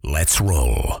Let's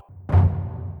roll.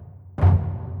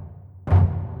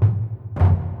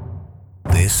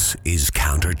 This is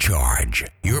Countercharge,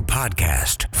 your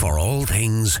podcast for all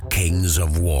things Kings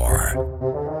of War.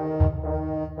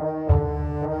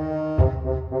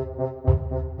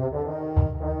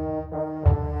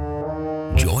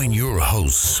 Join your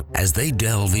hosts as they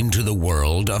delve into the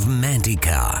world of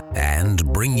Mantica and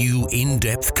bring you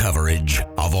in-depth coverage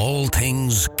of all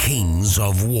things Kings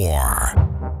of War.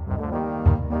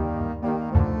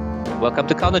 Welcome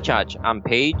to Countercharge. I'm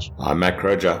Paige. I'm Matt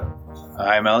Croja.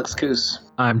 I'm Alex Coos.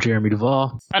 I'm Jeremy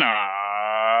Duvall. And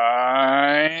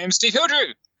I'm Steve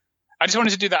Hildrew. I just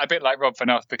wanted to do that a bit like Rob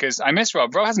Fanoff because I miss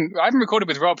Rob. I haven't recorded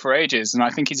with Rob for ages, and I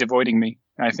think he's avoiding me.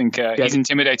 I think he's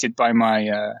intimidated by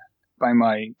my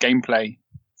gameplay,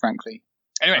 frankly.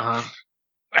 Anyway,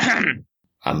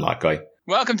 Unlikely.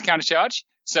 Welcome to Countercharge.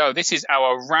 So this is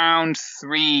our round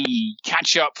 3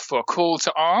 catch-up for Call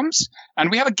to Arms. And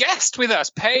we have a guest with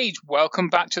us, Paige. Welcome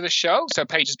back to the show. So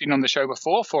Paige has been on the show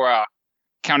before for our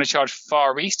Countercharge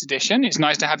Far East edition. It's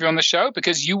nice to have you on the show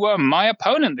because you were my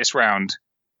opponent this round.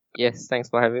 Yes, thanks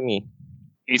for having me.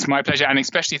 It's my pleasure, and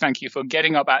especially thank you for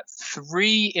getting up at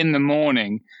 3 in the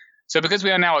morning. So because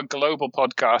we are now a global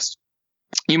podcast,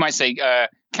 you might say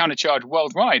Countercharge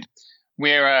worldwide,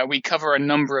 where we cover a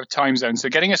number of time zones. So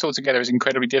getting us all together is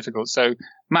incredibly difficult. So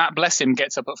Matt, bless him,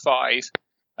 gets up at 5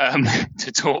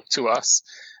 to talk to us.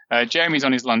 Jeremy's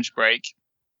on his lunch break.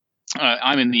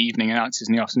 I'm in the evening, and Alex is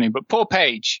in the afternoon. But poor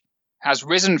Paige has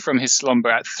risen from his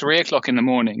slumber at 3 o'clock in the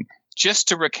morning just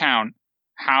to recount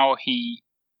how he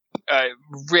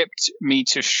ripped me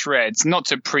to shreds. Not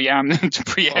to preempt,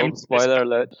 spoiler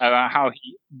alert. How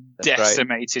he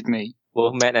decimated me.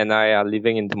 Both Matt and I are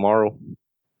living in tomorrow.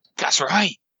 That's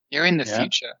right. You're in the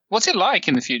future. What's it like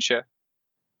in the future?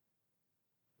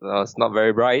 Well, it's not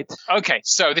very bright. Okay,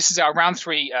 so this is our round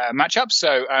 3 matchup.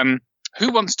 So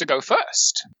who wants to go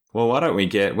first? Well, why don't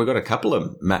we've got a couple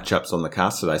of matchups on the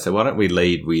cast today, so why don't we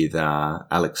lead with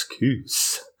Alex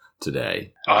Coos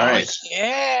today? All right.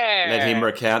 Yeah. Let him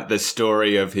recount the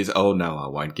story of his... Oh, no, I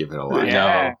won't give it away.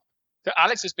 Yeah. So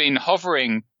Alex has been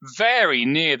hovering very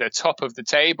near the top of the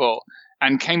table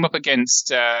and came up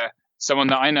against someone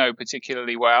that I know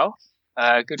particularly well,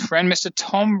 good friend, Mr.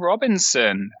 Tom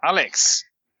Robinson. Alex.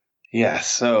 Yeah,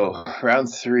 so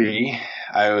round 3,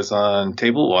 I was on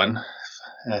table 1.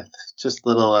 Just a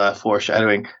little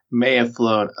foreshadowing. May have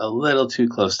flown a little too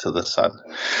close to the sun.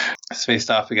 I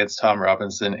faced off against Tom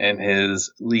Robinson in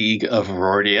his League of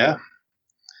Rordia.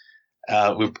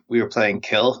 We were playing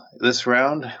Kill this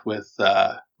round with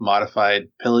modified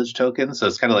pillage tokens. So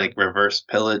it's kind of like reverse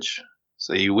pillage.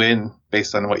 So you win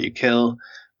based on what you kill,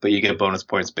 but you get bonus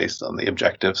points based on the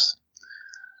objectives.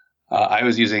 I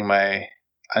was using my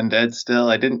undead still.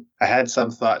 I had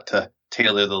some thought to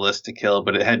tailor the list to Kill,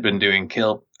 but it had been doing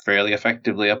Kill fairly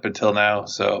effectively up until now,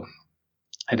 so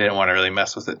I didn't want to really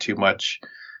mess with it too much.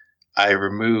 I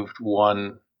removed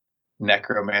one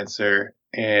Necromancer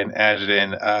and added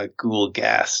in a Ghoul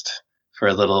Ghast for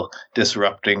a little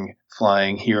disrupting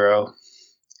flying hero.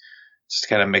 Just to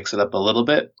kind of mix it up a little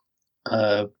bit.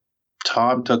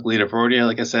 Tom took lead of Rordia.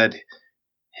 Like I said,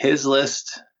 his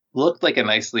list looked like a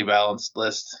nicely balanced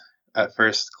list at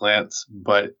first glance,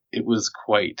 but it was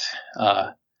quite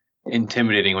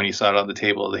intimidating when you saw it on the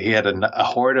table. He had a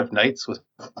horde of knights with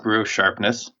brew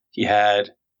sharpness. He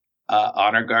had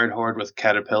honor guard horde with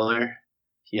caterpillar.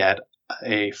 He had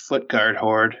a foot guard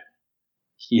horde.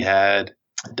 He had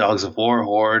dogs of war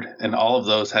horde, and all of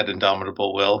those had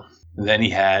indomitable will. And then he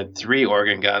had 3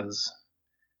 organ guns,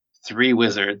 3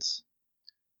 wizards,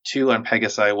 2 on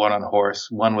Pegasi, 1 on horse,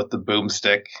 1 with the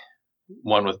boomstick,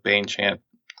 1 with Bane Chant.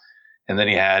 And then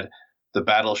he had the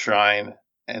battle shrine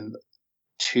and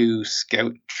 2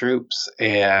 scout troops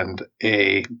and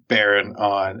a baron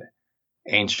on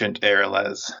ancient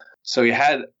Arelez. So he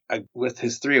had, with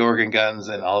his 3 organ guns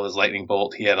and all of his lightning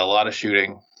bolt, he had a lot of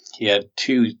shooting. He had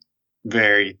 2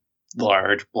 very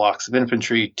large blocks of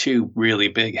infantry, 2 really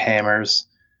big hammers.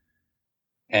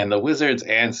 And the wizards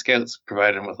and scouts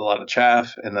provided him with a lot of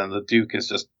chaff. And then the Duke is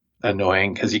just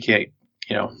annoying because you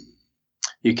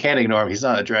can't ignore him. He's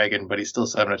not a dragon, but he's still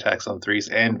 7 attacks on 3s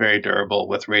and very durable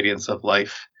with Radiance of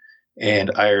Life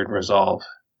and Iron Resolve.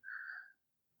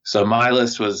 So my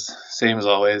list was same as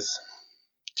always.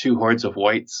 2 hordes of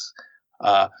whites,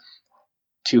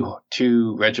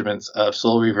 2 regiments of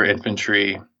Soul Reaver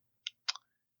infantry,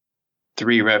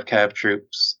 3 Revcav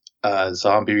troops, a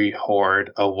zombie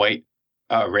horde, a white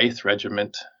Wraith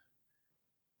regiment,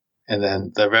 and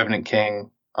then the Revenant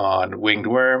King on Winged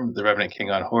Worm, the Revenant King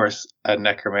on horse, a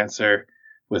Necromancer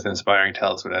with Inspiring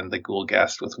Talisman, and the Ghoul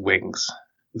Ghast with wings.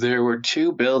 There were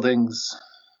 2 buildings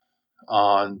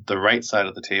on the right side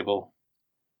of the table,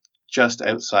 just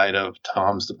outside of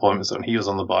Tom's deployment zone. He was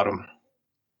on the bottom.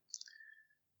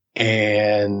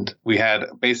 And we had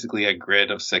basically a grid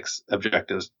of 6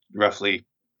 objectives roughly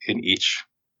in each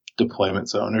deployment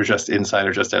zone, or just inside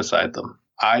or just outside them.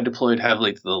 I deployed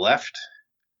heavily to the left,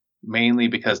 mainly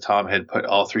because Tom had put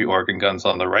all 3 organ guns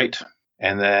on the right.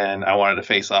 And then I wanted to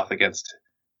face off against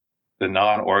the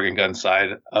non-organ gun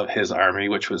side of his army,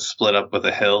 which was split up with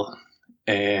a hill,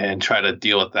 and try to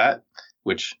deal with that,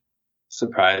 which,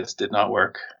 surprise, did not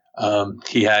work.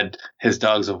 He had his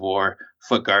Dogs of War,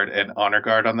 Foot Guard, and Honor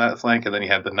Guard on that flank, and then he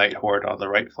had the Night Horde on the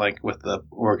right flank with the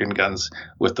organ guns,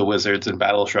 with the Wizards and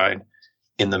Battle Shrine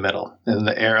in the middle. And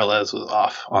the Aralez was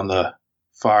off on the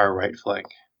far right flank.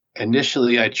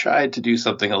 Initially, I tried to do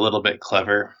something a little bit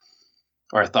clever,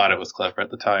 or I thought it was clever at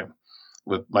the time,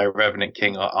 with my Revenant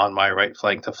King on my right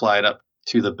flank to fly it up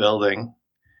to the building,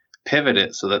 pivot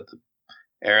it so that the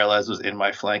Aralez was in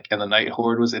my flank and the Night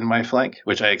Horde was in my flank,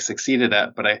 which I succeeded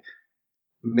at, but I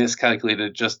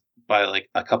miscalculated just by like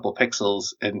a couple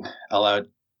pixels and allowed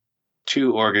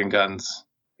 2 organ guns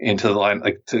into the line,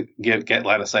 like to get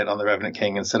line of sight on the Revenant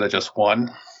King instead of just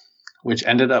 1, which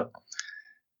ended up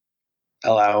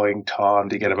allowing Tom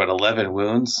to get about 11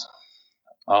 wounds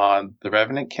on the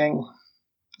Revenant King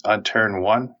on turn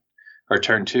 1 or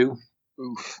turn 2.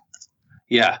 Oof.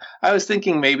 Yeah, I was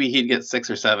thinking maybe he'd get 6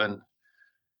 or 7,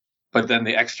 but then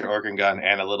the extra organ gun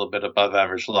and a little bit above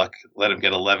average luck let him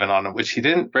get 11 on him, which he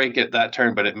didn't break it that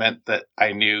turn, but it meant that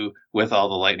I knew with all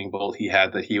the lightning bolt he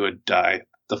had that he would die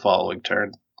the following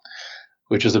turn,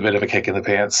 which was a bit of a kick in the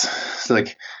pants. It's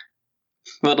like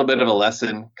a little bit of a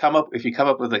lesson. If you come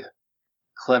up with a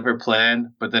clever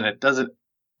plan, but then it doesn't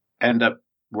end up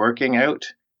working out,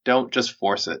 don't just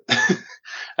force it.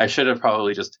 I should have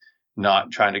probably just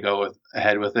not trying to go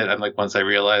ahead with it. And like once I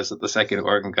realized that the second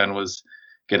organ gun was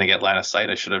going to get line of sight,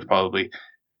 I should have probably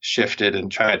shifted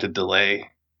and tried to delay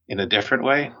in a different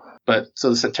way. But so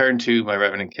this at turn 2, my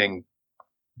Revenant King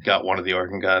got one of the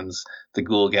organ guns. The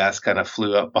Ghoul Gas kind of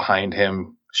flew up behind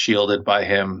him, shielded by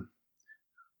him,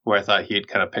 where I thought he'd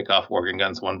kind of pick off organ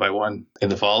guns one by one in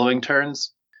the following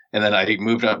turns. And then I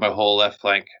moved up my whole left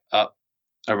flank up,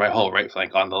 or my whole right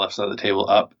flank on the left side of the table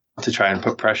up to try and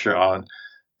put pressure on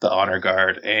the Honor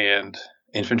Guard and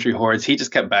infantry hordes. He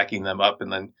just kept backing them up,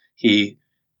 and then he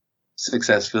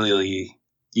successfully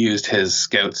used his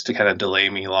scouts to kind of delay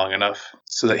me long enough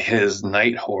so that his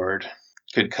Night Horde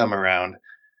could come around,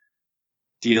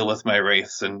 deal with my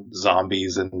wraiths and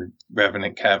zombies and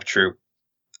Revenant Cav troop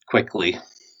quickly,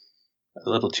 a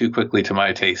little too quickly to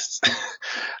my tastes,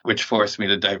 which forced me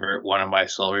to divert one of my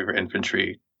Soul Reaver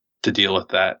infantry to deal with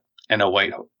that, and a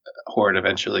White Horde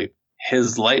eventually.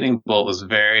 His lightning bolt was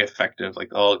very effective,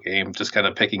 like all game, just kind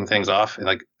of picking things off and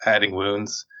like adding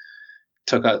wounds.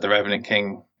 Took out the Revenant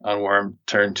King on Worm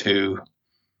turn 2.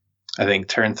 I think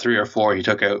turn 3 or 4, he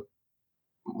took out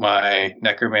my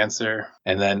Necromancer,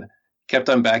 and then kept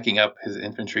on backing up his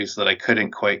infantry so that I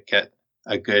couldn't quite get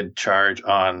a good charge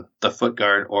on the Foot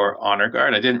Guard or Honor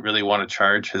Guard. I didn't really want to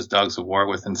charge his Dogs of War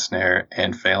with Ensnare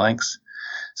and Phalanx,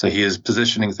 so he is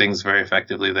positioning things very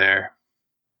effectively there.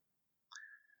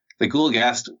 The Ghoul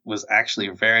Ghast was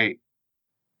actually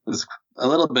was a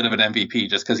little bit of an MVP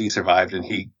just because he survived, and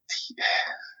he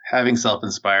having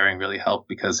self-inspiring really helped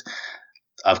because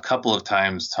a couple of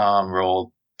times Tom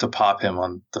rolled to pop him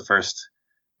on the first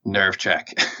nerve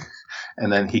check.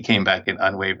 And then he came back and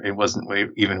unwavered. It wasn't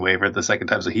even wavered the second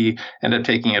time. So he ended up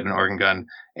taking out an organ gun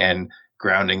and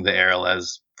grounding the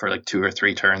Aralez for like 2 or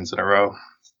 3 turns in a row,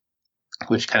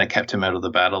 which kind of kept him out of the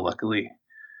battle, luckily.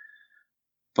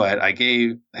 But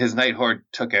his Night Horde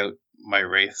took out my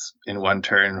wraiths in one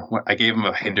turn. I gave him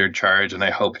a hindered charge, and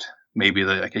I hoped maybe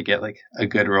that I could get like a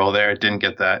good roll there. Didn't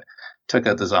get that. Took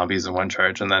out the zombies in one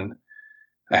charge, and then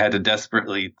I had to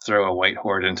desperately throw a White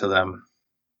Horde into them,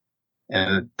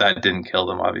 and that didn't kill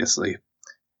them, obviously.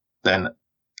 Then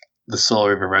the Soul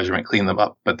Reaver Regiment cleaned them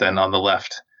up, but then on the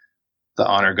left, the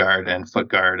Honor Guard and Foot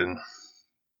Guard and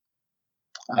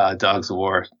Dogs of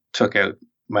War took out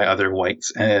my other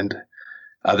whites and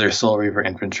other Soul Reaver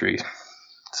infantry.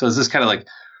 So it's just kind of like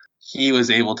he was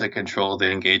able to control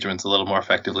the engagements a little more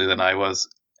effectively than I was.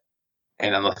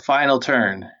 And on the final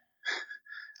turn,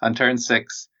 on turn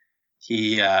 6,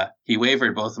 he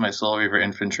wavered both of my Soul Reaver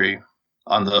infantry.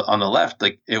 On the left,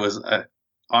 like it was a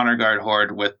Honor Guard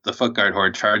horde with the Foot Guard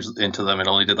horde charged into them and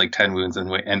only did like 10 wounds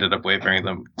and ended up wavering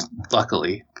them,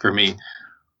 luckily for me,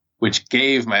 which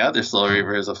gave my other Soul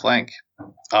Reavers a flank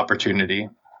opportunity.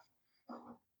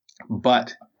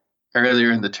 But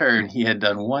earlier in the turn, he had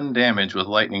done 1 damage with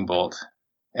Lightning Bolt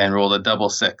and rolled a double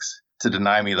 6 to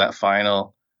deny me that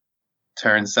final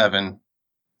turn 7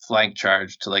 flank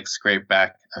charge to like scrape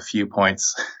back a few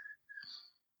points.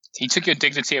 He took your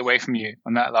dignity away from you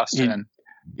on that last turn.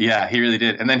 Yeah, he really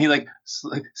did. And then he like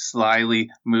slyly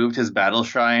moved his battle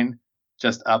shrine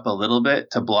just up a little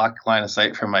bit to block line of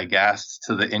sight from my ghast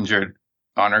to the injured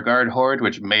honor guard horde,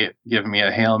 which may give me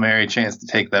a Hail Mary chance to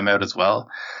take them out as well.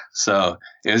 So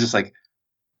it was just like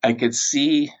I could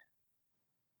see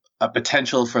a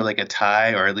potential for like a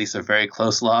tie or at least a very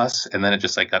close loss, and then it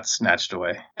just like got snatched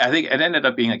away. I think it ended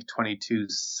up being like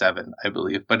 22-7, I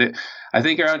believe. But I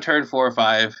think around turn 4 or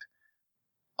 5,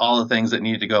 all the things that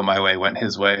needed to go my way went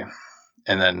his way,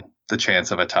 and then the chance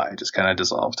of a tie just kind of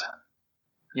dissolved.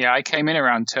 Yeah, I came in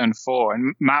around turn 4,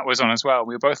 and Matt was on as well.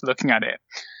 We were both looking at it,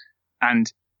 and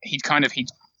he'd kind of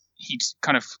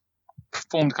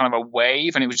formed kind of a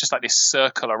wave, and it was just like this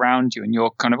circle around you, and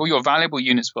all your valuable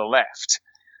units were left,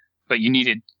 but you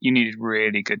needed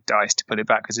really good dice to put it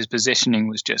back because his positioning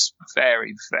was just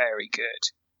very, very good.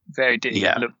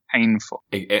 It looked painful,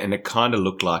 and it kind of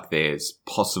looked like there's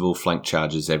possible flank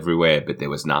charges everywhere, but there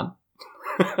was none.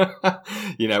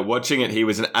 Watching it, he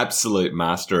was an absolute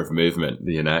master of movement.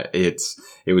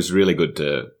 It was really good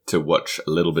to watch a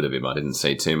little bit of him. I didn't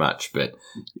see too much, but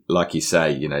like you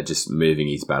say, just moving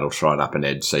his battle shrine up an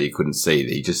edge so you couldn't see.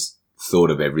 He just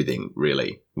thought of everything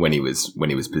really when he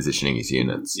was positioning his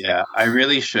units. Yeah, I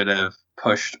really should have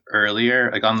pushed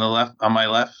earlier, like on my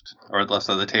left or the left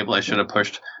side of the table. I should have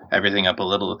pushed everything up a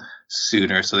little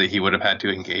sooner so that he would have had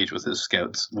to engage with his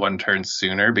scouts one turn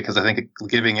sooner, because I think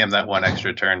giving him that one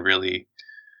extra turn really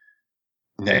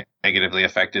negatively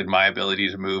affected my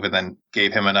ability to move, and then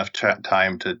gave him enough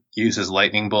time to use his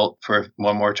lightning bolt for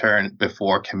one more turn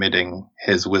before committing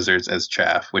his wizards as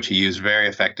chaff, which he used very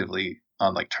effectively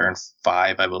on like turn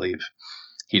 5, I believe.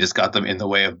 He just got them in the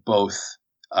way of both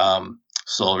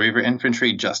Soul Reaver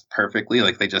infantry just perfectly.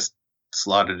 Like they just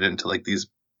slotted into like these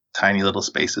tiny little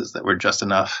spaces that were just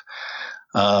enough.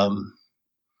 And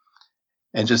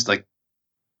just like,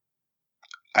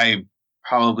 I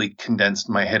probably condensed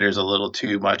my hitters a little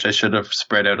too much. I should have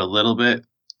spread out a little bit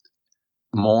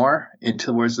more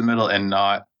towards the middle, and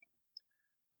not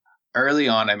early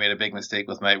on. I made a big mistake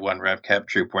with my 1 Rev Cap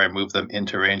troop where I moved them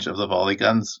into range of the volley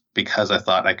guns because I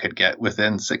thought I could get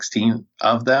within 16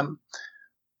 of them.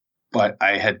 But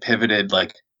I had pivoted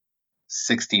like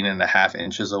 16 and a half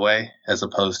inches away as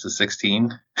opposed to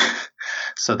 16.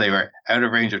 So they were out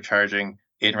of range of charging,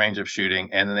 in range of shooting,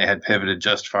 and then they had pivoted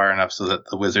just far enough so that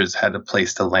the wizards had a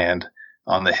place to land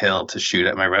on the hill to shoot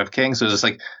at my Rev King. So it was just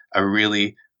like a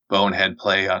really bonehead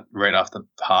play right off the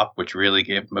top, which really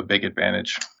gave them a big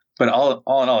advantage. But all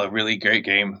in all, a really great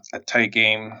game, a tight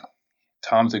game.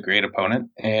 Tom's a great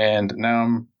opponent, and now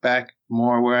I'm back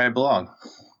more where I belong.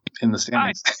 In the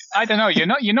standings. I don't know.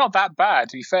 You're not that bad,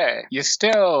 to be fair. You're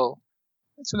still.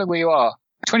 Let's look where you are.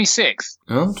 26th.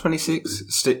 Oh,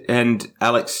 26. And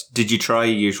Alex, did you try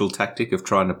your usual tactic of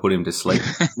trying to put him to sleep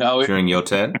during your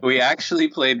turn? We actually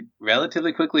played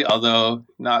relatively quickly, although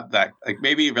not that. Like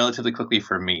maybe relatively quickly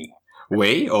for me.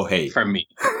 We or he? For me.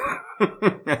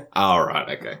 All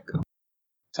right. Okay. Cool.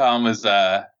 Tom was.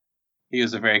 He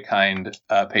was a very kind,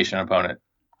 patient opponent,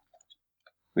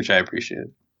 which I appreciated.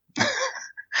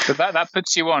 So that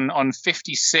puts you on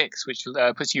 56, which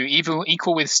puts you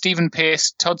equal with Stephen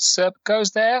Pierce. Todd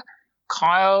Serpico's there.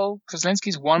 Kyle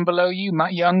Kozlinski's 1 below you.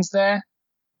 Matt Young's there.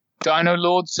 Dino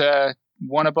Lord's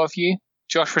 1 above you.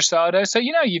 Josh Rosado. So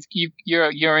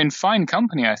you're in fine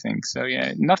company, I think. So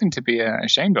yeah, nothing to be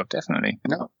ashamed of, definitely.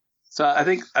 No. So I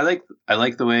think I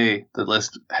like the way the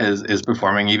list is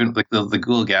performing. Even like the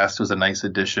Ghoul Ghast was a nice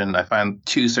addition. I find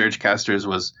 2 Surge Casters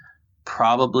was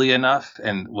probably enough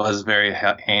and was very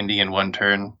handy in one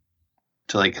turn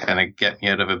to like kind of get me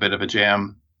out of a bit of a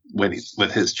jam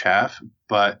with his chaff.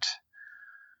 But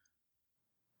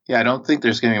yeah, I don't think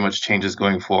there's going to be much changes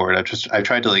going forward. I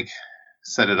tried to like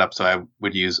set it up so I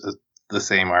would use the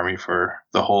same army for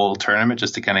the whole tournament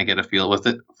just to kind of get a feel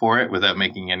for it without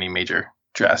making any major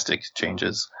drastic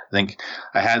changes. I think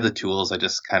I had the tools. I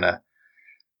just kind of,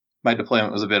 my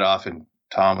deployment was a bit off, and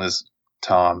Tom was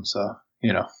Tom, so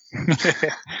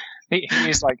he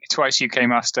is like twice UK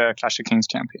Master, Clash of Kings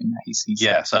champion.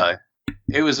 So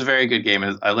it was a very good game.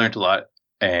 I learned a lot,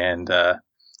 and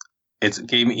he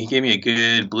gave me a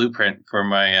good blueprint for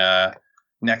my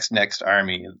next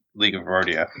army, League of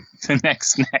Rordia. The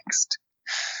next.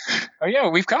 Oh yeah,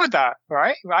 we've covered that,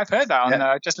 right? I've heard that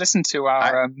on just listen to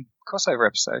our crossover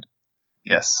episode.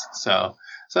 Yes. So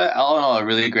all in all, a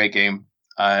really great game.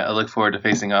 I look forward to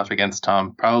facing off against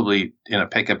Tom, probably in a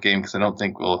pickup game, because I don't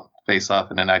think we'll face off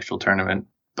in an actual tournament.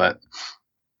 But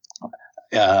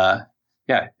a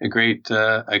great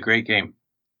game.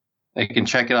 I can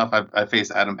check it off. I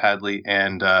faced Adam Padley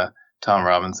and Tom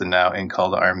Robinson now in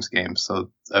Call to Arms games.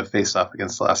 So I've faced off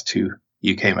against the last 2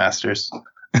 UK Masters.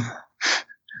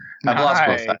 I've lost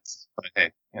both times, but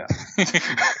hey,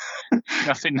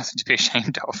 nothing to be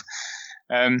ashamed of.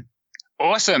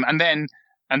 Awesome. And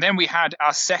then we had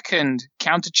our second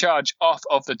countercharge off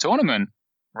of the tournament,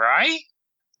 right?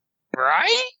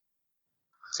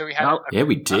 So we had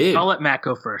we did. I'll let Matt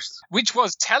go first. Which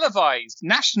was televised,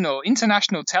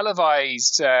 international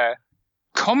televised,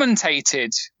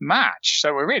 commentated match.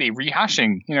 So we're really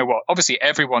rehashing, obviously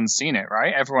everyone's seen it,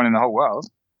 right? Everyone in the whole world.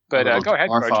 But go ahead,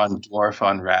 dwarf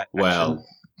on rat. Well,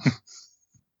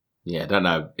 yeah, I don't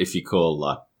know if you call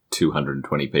like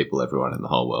 220 people everyone in the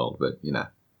whole world, but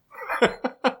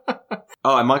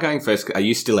Oh, am I going first? Are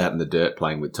you still out in the dirt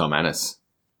playing with Tom Annis,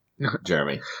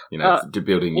 Jeremy?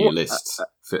 Building new lists.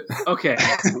 Okay.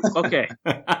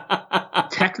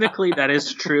 Technically, that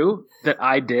is true that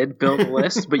I did build a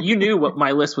list, but you knew what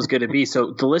my list was going to be.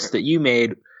 So the list that you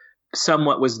made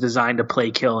somewhat was designed to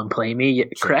play kill and play me,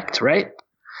 correct, right?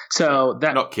 So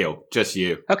that not kill, just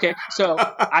you. Okay, so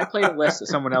I played a list that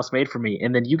someone else made for me,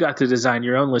 and then you got to design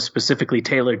your own list specifically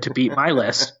tailored to beat my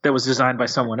list that was designed by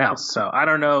someone else. So I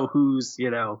don't know who's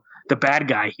the bad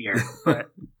guy here,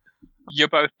 but you're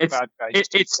both the bad guys.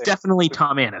 It's definitely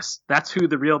Tom Annis. That's who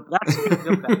the real bad guy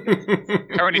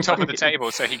is. Currently top of the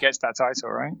table, so he gets that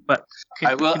title, right? But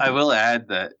I will add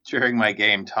that during my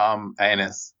game, Tom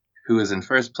Annis, who was in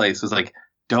first place, was like,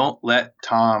 "Don't let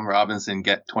Tom Robinson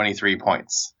get 23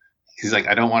 points." He's like,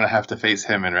 I don't want to have to face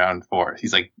him in round 4.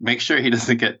 He's like, make sure he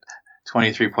doesn't get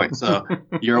 23 points. So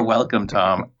you're welcome,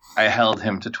 Tom. I held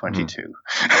him to 22.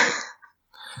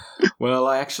 Well,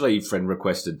 I actually friend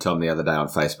requested Tom the other day on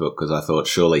Facebook because I thought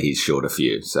surely he's short a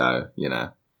few. So,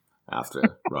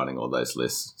 after writing all those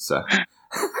lists. So,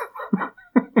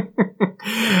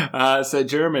 so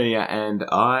Jeremy and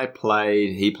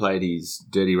he played his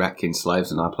Dirty Ratkin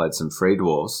Slaves and I played some Free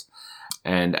Dwarfs.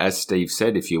 And as Steve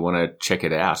said, if you want to check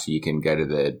it out, you can go to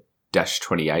the Dash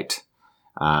 28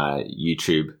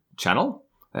 YouTube channel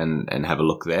and have a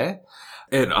look there.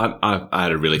 And I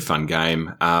had a really fun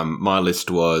game. My list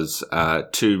was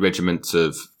 2 regiments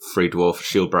of Free Dwarf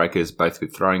Shield Breakers, both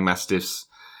with Throwing Mastiffs,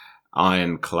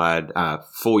 Ironclad,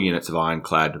 4 units of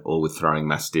Ironclad, all with Throwing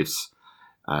Mastiffs,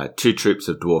 2 troops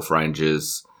of Dwarf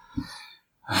Rangers,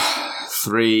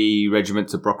 3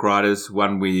 regiments of Brock Riders,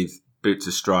 1 with Boots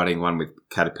of Striding, 1 with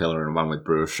Caterpillar and 1 with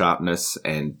Brutal Sharpness,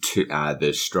 and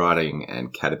the Striding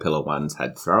and Caterpillar ones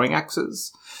had Throwing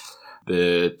Axes.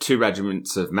 The 2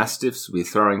 regiments of Mastiffs with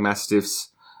Throwing Mastiffs,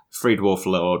 Free Dwarf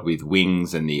Lord with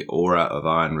Wings and the Aura of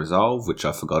Iron Resolve, which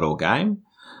I forgot all game.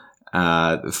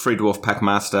 The Free Dwarf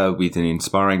Packmaster with an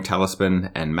Inspiring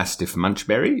Talisman and Mastiff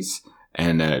Munchberries,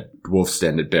 and a Dwarf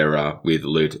Standard Bearer with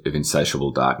Loot of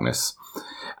Insatiable Darkness.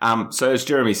 So as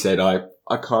Jeremy said,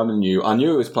 I kind of knew he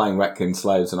was playing Ratkin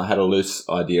Slaves, and I had a loose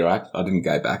idea. I didn't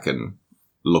go back and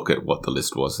look at what the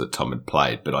list was that Tom had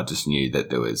played, but I just knew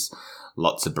that there was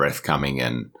lots of breath coming,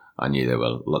 and I knew there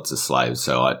were lots of slaves,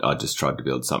 so I just tried to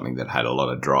build something that had a lot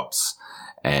of drops,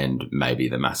 and maybe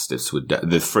the Mastiffs would...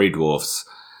 The Free Dwarfs,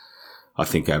 I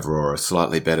think overall, are a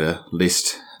slightly better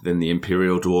list than the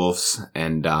Imperial Dwarfs,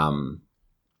 and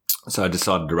so I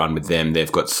decided to run with them.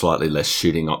 They've got slightly less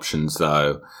shooting options,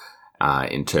 though,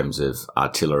 in terms of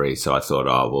artillery, so I thought,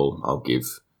 I'll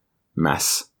give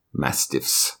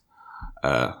Mastiffs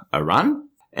a run.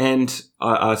 And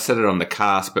I said it on the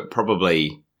cast, but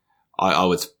probably I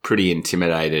was pretty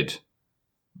intimidated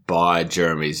by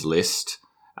Jeremy's list,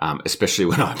 especially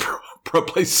when I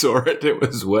probably saw it. It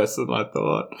was worse than I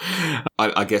thought.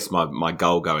 I guess my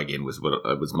goal going in was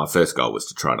my first goal was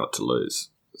to try not to lose.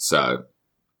 So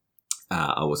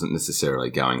I wasn't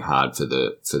necessarily going hard for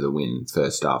the win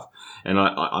first off. And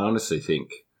I honestly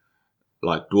think,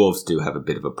 like, dwarves do have a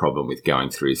bit of a problem with going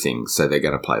through things, so they're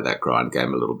going to play that grind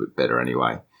game a little bit better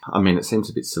anyway. I mean, it seems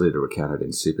a bit silly to recount it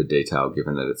in super detail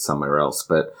given that it's somewhere else,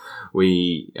 but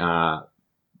we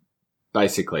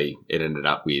basically it ended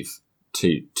up with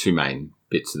two main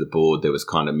bits of the board. There was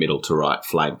kind of middle to right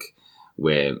flank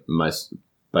where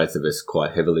both of us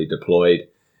quite heavily deployed,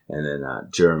 and then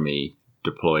Jeremy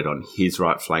deployed on his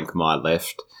right flank, my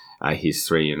left, his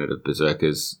 3 unit of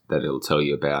Berserkers that he'll tell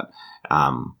you about,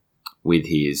 with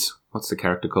his, what's the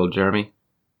character called, Jeremy?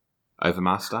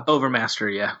 Overmaster?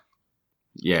 Overmaster, yeah.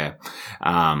 Yeah.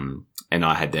 And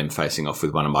I had them facing off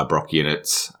with one of my Brock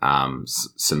units,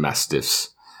 some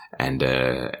Mastiffs and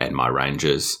my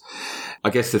Rangers.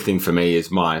 I guess the thing for me is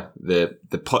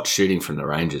the pot shooting from the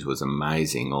Rangers was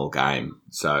amazing all game.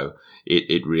 So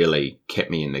it really kept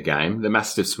me in the game. The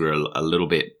Mastiffs were a little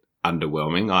bit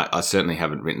underwhelming. I certainly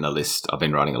haven't written a list. I've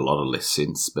been writing a lot of lists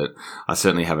since, but I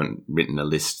certainly haven't written a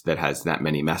list that has that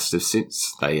many mastiffs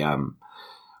since. They, on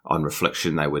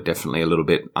reflection, they were definitely a little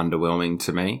bit underwhelming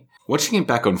to me. Watching it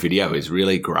back on video is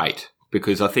really great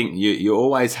because I think you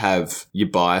always have your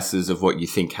biases of what you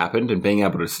think happened, and being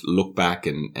able to look back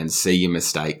and see your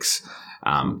mistakes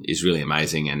is really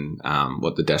amazing. And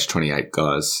what the Dash 28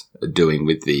 guys are doing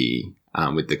with the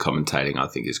commentating, I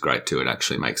think, is great too. It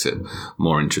actually makes it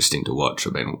more interesting to watch.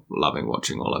 I've been loving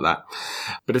watching all of that.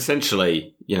 But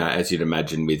essentially, as you'd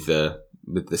imagine with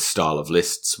the style of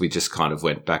lists, we just kind of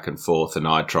went back and forth, and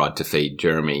I tried to feed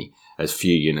Jeremy as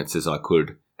few units as I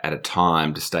could at a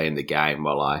time to stay in the game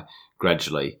while I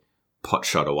gradually pot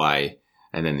shot away.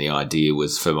 And then the idea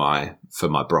was for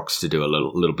my Brox to do a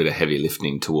little bit of heavy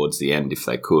lifting towards the end if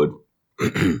they could.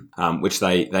 Which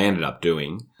they ended up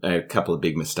doing. A couple of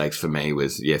big mistakes for me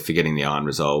was, forgetting the Iron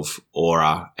Resolve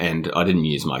aura, and I didn't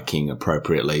use my king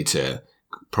appropriately to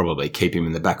probably keep him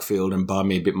in the backfield and buy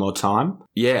me a bit more time.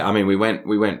 Yeah, I mean, we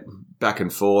went back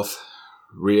and forth,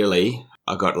 really.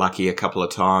 I got lucky a couple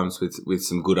of times with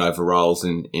some good overrolls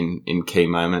in key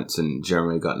moments, and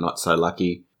Jeremy got not so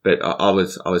lucky. But I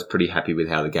was pretty happy with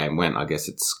how the game went. I guess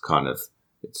it's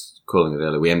calling it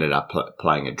early. We ended up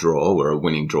playing a draw, or a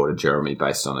winning draw to Jeremy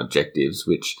based on objectives,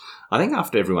 which I think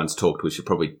after everyone's talked, we should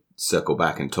probably circle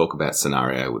back and talk about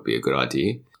scenario would be a good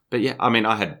idea. But yeah, I mean,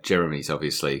 I had Jeremy's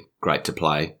obviously great to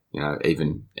play,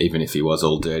 even if he was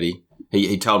all dirty.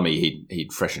 He told me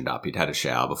he'd freshened up. He'd had a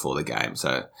shower before the game,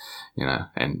 so,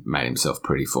 and made himself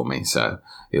pretty for me. So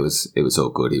it was all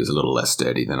good. He was a little less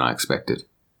dirty than I expected.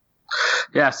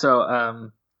 Yeah.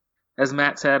 So, as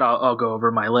Matt said, I'll go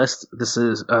over my list. This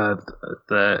is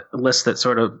the list that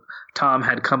sort of Tom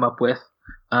had come up with.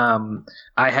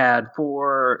 I had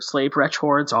 4 slave wretch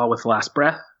hordes, all with last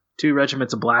breath, 2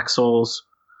 regiments of Black Souls,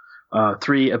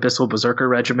 3 abyssal berserker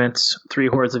regiments, 3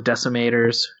 hordes of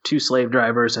decimators, 2 slave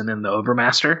drivers, and then the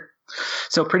overmaster.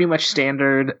 So pretty much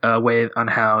standard way on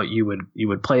how you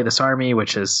would play this army,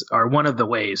 which are one of the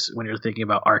ways when you're thinking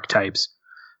about archetypes.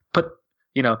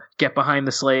 Get behind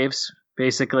the slaves.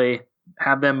 Basically,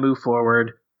 have them move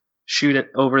forward, shoot it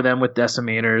over them with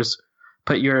decimators,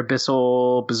 put your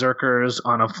abyssal berserkers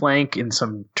on a flank in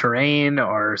some terrain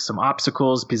or some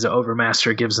obstacles because the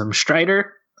overmaster gives them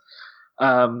strider.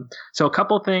 So a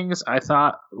couple things I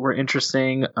thought were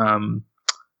interesting.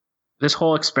 This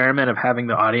whole experiment of having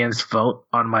the audience vote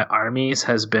on my armies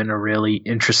has been a really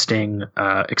interesting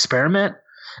experiment,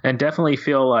 and definitely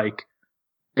feel like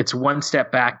it's 1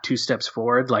 step back, 2 steps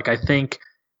forward. Like, I think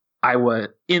I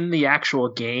would, in the actual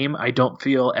game, I don't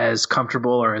feel as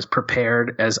comfortable or as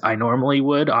prepared as I normally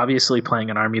would, obviously playing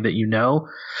an army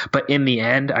that but in the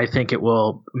end, I think it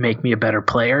will make me a better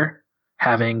player,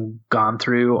 having gone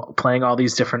through playing all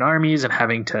these different armies and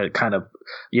having to kind of,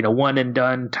 one and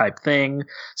done type thing.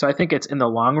 So I think it's, in the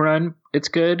long run, it's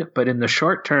good, but in the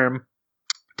short term,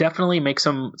 definitely make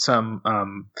some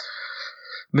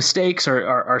mistakes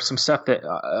or some stuff that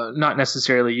not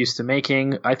necessarily used to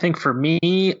making. I think for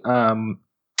me, I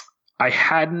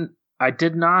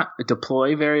did not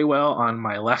deploy very well on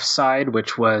my left side,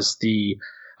 which was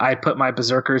I put my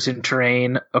berserkers in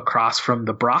terrain across from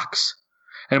the Brox.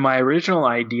 And my original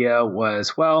idea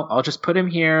was, well, I'll just put him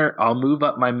here. I'll move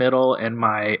up my middle and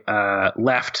my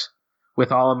left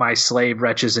with all of my slave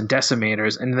wretches and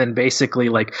decimators, and then basically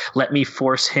let me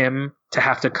force him to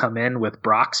have to come in with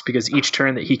Brox, because each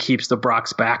turn that he keeps the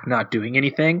Brox back not doing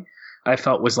anything, I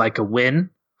felt was like a win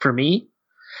for me.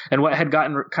 And what had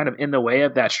gotten kind of in the way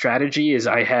of that strategy is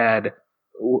I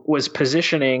was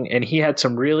positioning, and he had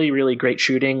some really, really great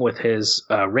shooting with his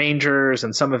rangers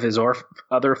and some of his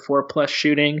other 4+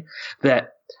 shooting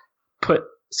that put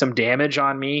some damage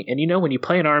on me. And when you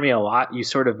play an army a lot, you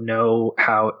sort of know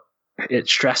how to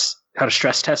stress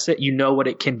test it. You know what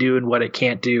it can do and what it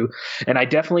can't do. And I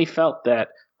definitely felt that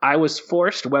I was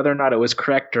forced, whether or not it was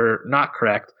correct or not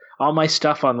correct, all my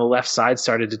stuff on the left side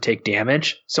started to take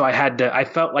damage. So I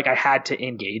felt like I had to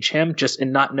engage him, just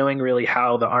in not knowing really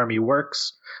how the army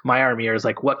works. My army is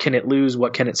like, what can it lose?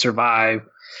 What can it survive?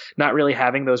 Not really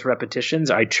having those repetitions.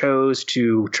 I chose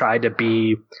to try to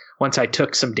be, once I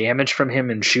took some damage from him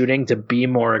in shooting, to be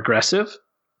more aggressive.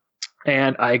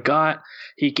 And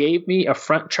he gave me a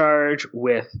front charge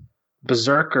with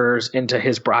berserkers into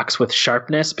his Brox with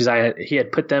sharpness, because he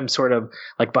had put them sort of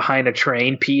like behind a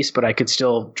terrain piece, but I could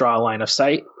still draw a line of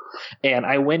sight. And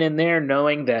I went in there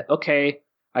knowing that, okay,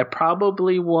 I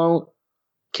probably won't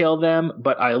kill them,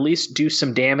 but I at least do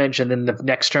some damage. And then the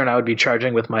next turn I would be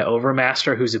charging with my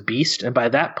Overmaster, who's a beast. And by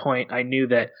that point, I knew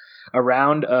that a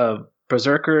round of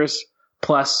berserkers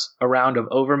plus a round of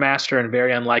Overmaster, and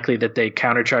very unlikely that they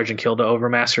countercharge and kill the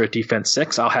Overmaster at defense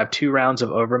 6. I'll have 2 rounds of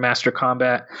Overmaster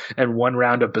combat and 1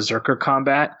 round of Berserker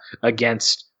combat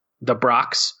against the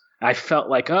Brox. I felt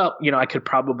like, I could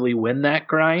probably win that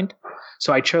grind.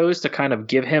 So I chose to kind of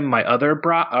give him my other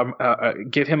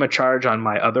give him a charge on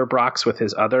my other Brox with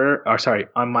his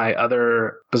on my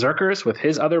other Berserkers with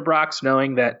his other Brox,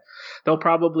 knowing that they'll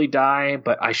probably die,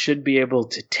 but I should be able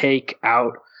to take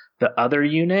out the other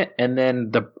unit, and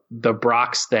then the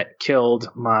Brox that killed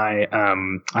my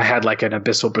I had like an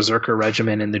Abyssal Berserker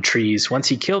regiment in the trees. Once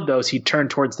he killed those, he turned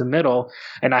towards the middle,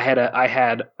 and I had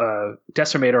a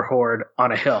Decimator horde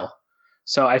on a hill.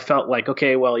 So I felt like,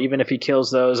 okay, well, even if he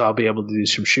kills those, I'll be able to do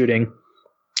some shooting.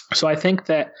 So I think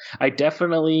that I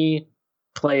definitely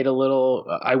played a little.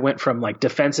 I went from like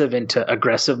defensive into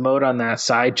aggressive mode on that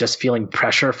side, just feeling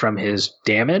pressure from his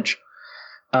damage.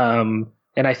 And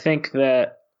I think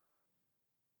that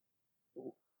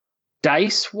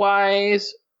dice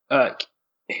wise,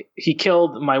 he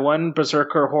killed my one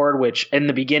Berserker horde, which in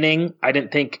the beginning I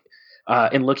didn't think.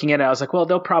 In looking at it, I was like, well,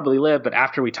 they'll probably live. But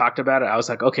after we talked about it, I was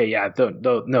like, okay, yeah,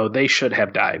 no, they should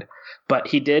have died. But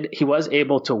he was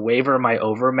able to waver my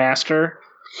Overmaster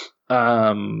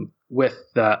with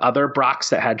the other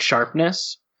Brox that had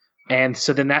sharpness. And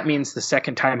so then that means the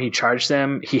second time he charged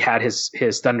them, he had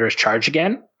his Thunderous Charge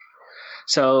again.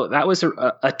 So that was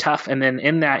a tough, and then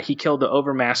in that he killed the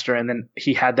Overmaster, and then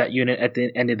he had that unit at the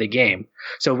end of the game.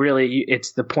 So really,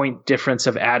 it's the point difference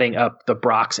of adding up the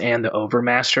Brox and the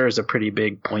Overmaster is a pretty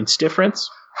big points difference.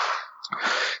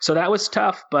 So that was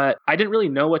tough, but I didn't really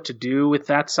know what to do with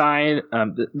that side.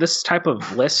 This type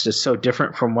of list is so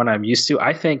different from what I'm used to.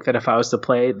 I think that if I was to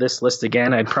play this list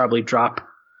again, I'd probably drop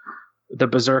the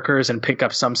Berserkers and pick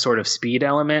up some sort of speed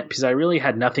element, because I really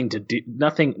had not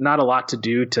a lot to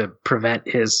do to prevent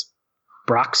his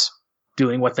Brox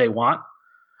doing what they want,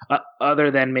 other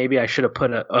than maybe I should have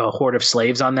put a horde of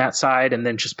slaves on that side and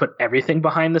then just put everything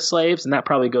behind the slaves. And that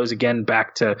probably goes again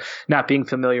back to not being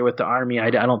familiar with the army.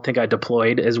 I don't think I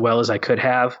deployed as well as I could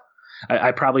have.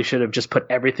 I probably should have just put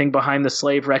everything behind the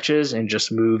slave wretches and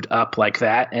just moved up like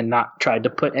that and not tried to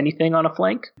put anything on a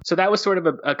flank. So that was sort of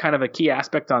a kind of a key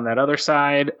aspect on that other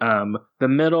side. The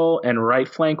middle and right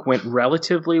flank went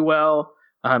relatively well.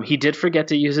 He did forget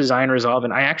to use his Iron Resolve,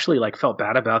 and I actually felt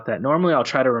bad about that. Normally I'll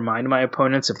try to remind my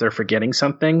opponents if they're forgetting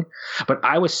something, but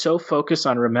I was so focused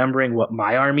on remembering what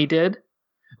my army did,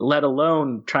 let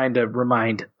alone trying to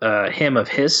remind him of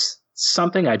his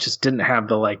something. I just didn't have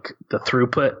the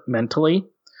throughput mentally.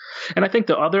 And I think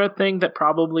the other thing that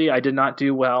probably I did not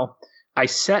do well, I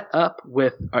set up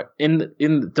with in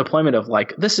the deployment of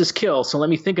this is kill, so let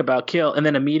me think about kill, and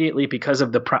then immediately, because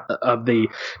of the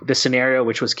scenario,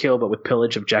 which was kill but with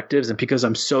pillage objectives, and because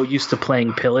I'm so used to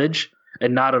playing pillage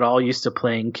and not at all used to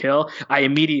playing kill, I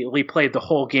immediately played the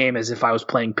whole game as if I was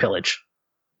playing pillage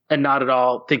and not at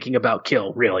all thinking about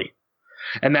kill, really.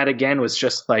 And that, again, was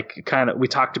just we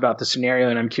talked about the scenario,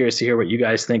 and I'm curious to hear what you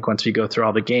guys think once we go through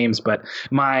all the games. But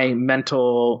my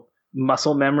mental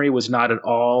muscle memory was not at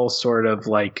all sort of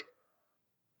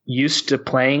used to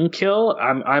playing kill.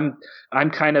 I'm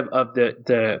kind of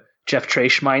the Jeff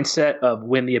Traish mindset of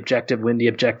win the objective,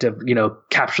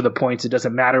 capture the points. It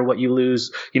doesn't matter what you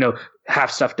lose, have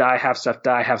stuff die, have stuff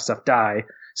die, have stuff die.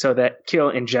 So that kill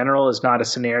in general is not a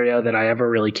scenario that I ever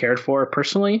really cared for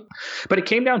personally. But it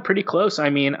came down pretty close. I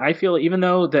mean, I feel even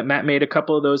though that Matt made a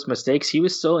couple of those mistakes, he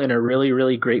was still in a really,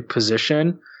 really great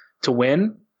position to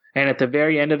win. And at the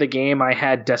very end of the game, I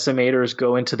had Decimators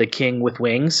go into the king with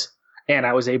wings, and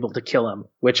I was able to kill him,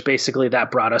 which basically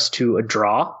that brought us to a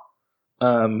draw.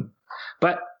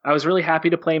 But I was really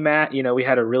happy to play Matt. We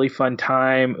had a really fun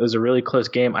time. It was a really close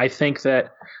game. I think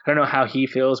that, I don't know how he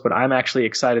feels, but I'm actually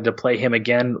excited to play him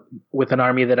again with an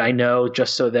army that I know,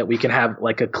 just so that we can have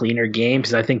a cleaner game,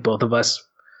 because I think both of us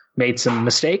made some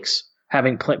mistakes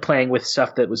playing with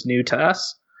stuff that was new to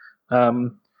us.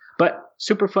 But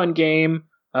super fun game.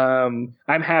 I'm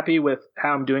happy with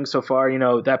how I'm doing so far.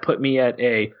 That put me at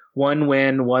a 1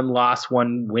 win, 1 loss,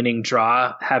 1 winning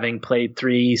draw, having played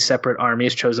 3 separate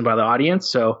armies chosen by the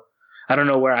audience. So I don't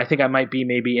know where. I think I might be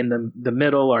maybe in the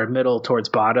middle towards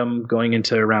bottom going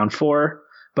into round 4.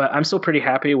 But I'm still pretty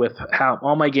happy with how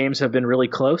all my games have been really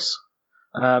close.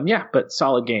 But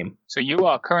solid game. So you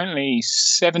are currently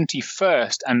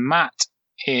 71st, and Matt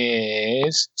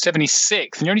is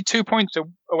 76th, and you're only 2 points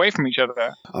away from each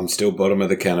other. I'm still bottom of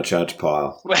the countercharge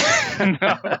pile. No,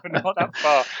 not that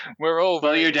far. We're all.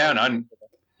 Well, you're down on.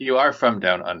 You are from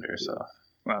down under, so.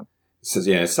 Well. So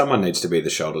yeah, someone needs to be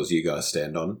the shoulders you guys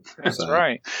stand on. That's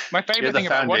right. My favorite thing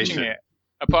about watching it,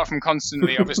 apart from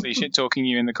constantly, obviously, shit talking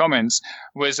you in the comments,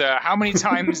 was how many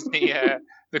times the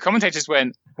commentators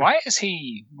went, "Why has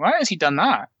he done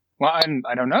that? Well,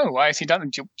 I don't know. Why has he done?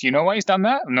 Do you know why he's done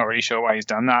that? I'm not really sure why he's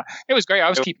done that." It was great. I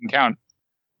was keeping count.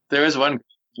 There was one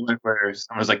where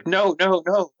someone was like, "No."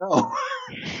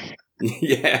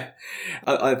 Yeah,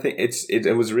 I think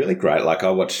it was really great. Like, I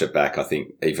watched it back, I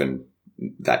think, even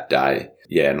that day.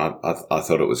 Yeah, and I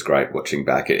thought it was great watching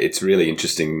back. It's really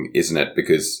interesting, isn't it?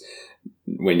 Because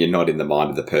when you're not in the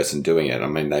mind of the person doing it, I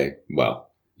mean,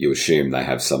 you assume they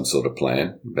have some sort of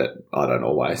plan, but I don't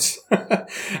always. But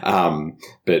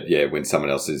yeah, when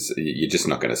someone else is, you're just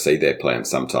not going to see their plan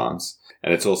sometimes.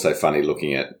 And it's also funny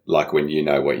looking at, like, when you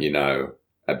know what you know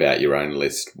about your own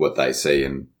list, what they see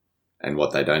and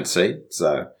what they don't see.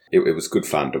 So it was good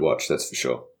fun to watch, that's for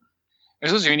sure. It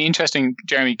was also really interesting,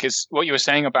 Jeremy, because what you were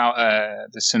saying about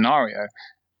the scenario,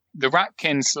 the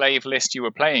Ratkin slave list you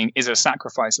were playing is a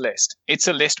sacrifice list. It's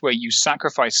a list where you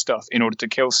sacrifice stuff in order to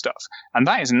kill stuff. And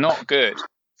that is not good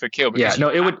for kill. Because you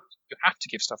have to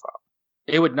give stuff up.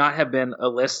 It would not have been a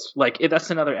list. Like,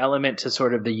 that's another element to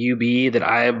sort of the UB that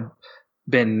I've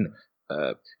been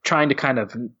trying to kind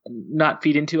of not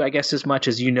feed into, I guess, as much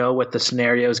as what the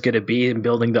scenario is going to be and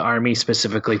building the army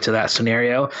specifically to that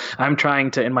scenario. I'm trying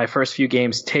to, in my first few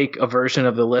games, take a version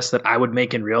of the list that I would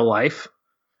make in real life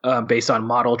based on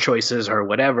model choices or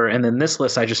whatever. And then this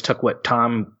list, I just took what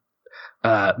Tom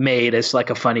made as like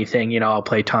a funny thing. I'll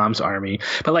play Tom's army.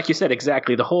 But like you said,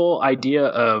 exactly, the whole idea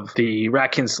of the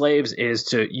Ratkin slaves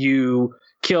is you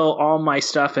kill all my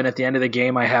stuff, and at the end of the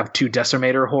game, I have 2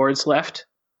 decimator hordes left.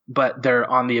 But they're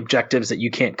on the objectives that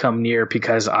you can't come near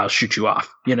because I'll shoot you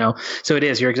off, So it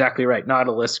is, you're exactly right. Not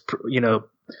a list,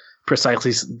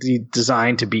 precisely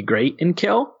designed to be great in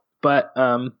kill. But,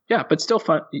 but still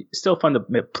fun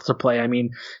to play. I mean,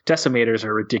 decimators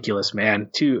are ridiculous, man.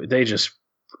 They just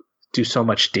do so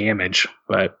much damage.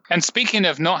 And speaking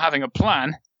of not having a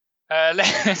plan,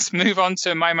 let's move on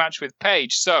to my match with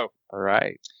Paige. So, all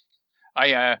right.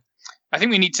 I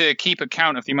think we need to keep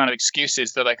account of the amount of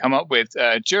excuses that I come up with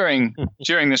during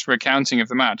this recounting of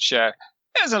the match.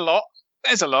 There's a lot.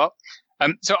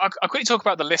 So I'll quickly talk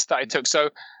about the list that I took. So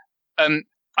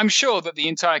I'm sure that the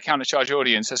entire Countercharge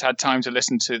audience has had time to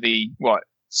listen to the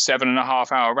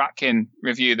 7.5-hour Ratkin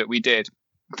review that we did.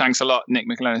 Thanks a lot, Nick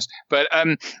McLennan. But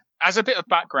as a bit of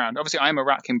background, obviously I'm a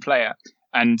Ratkin player,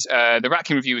 and the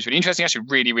Ratkin review was really interesting. Actually,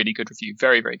 really, really good review.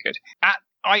 Very, very good.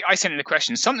 I sent in a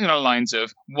question, something along the lines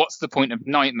of, what's the point of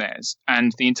nightmares?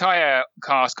 And the entire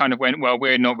cast kind of went, well,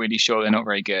 we're not really sure, they're not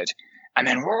very good. And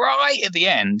then right at the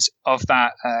end of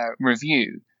that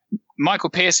review,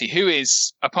 Michael Piercy, who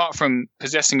is, apart from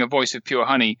possessing a voice of pure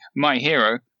honey, my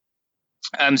hero,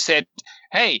 said,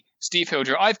 "Hey, Steve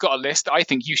Hildre, I've got a list that I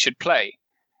think you should play."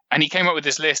 And he came up with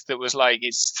this list that was like,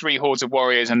 it's 3 hordes of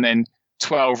warriors and then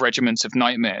 12 regiments of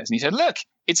nightmares. And he said, look,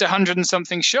 it's 100 and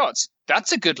something shots.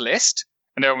 That's a good list.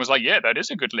 And everyone was like, yeah, that is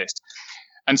a good list.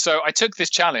 And so I took this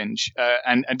challenge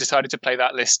and decided to play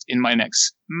that list in my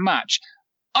next match.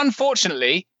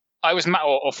 Unfortunately, I was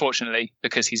or fortunately,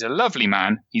 because he's a lovely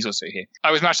man, he's also here.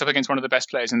 I was matched up against one of the best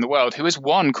players in the world who has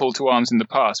won Call to Arms in the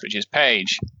past, which is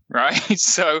Paige, right?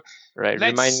 So, right.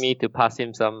 Remind me to pass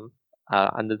him some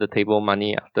under the table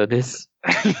money after this.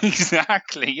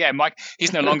 Exactly. Yeah, Mike.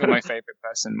 He's no longer my favorite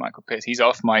person, Michael Pierce. He's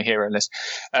off my hero list.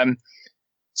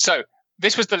 So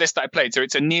this was the list that I played. So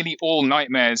it's a nearly all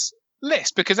nightmares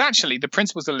list because actually the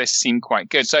principles of the list seem quite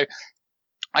good. So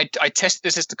I tested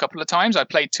this list a couple of times. I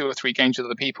played 2 or 3 games with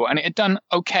other people and it had done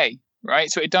okay,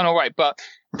 right? So it had done all right. But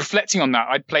reflecting on that,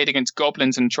 I'd played against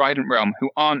Goblins and Trident Realm who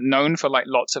aren't known for like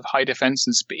lots of high defense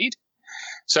and speed.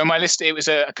 So my list, it was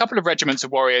a couple of regiments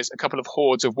of warriors, a couple of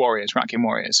hordes of warriors, Ratkin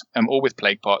warriors, all with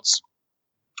plague pots.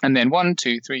 And then 1,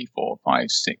 2, 3, 4, 5,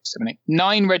 6, 7, 8,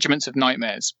 9 regiments of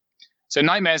nightmares. So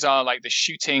nightmares are like the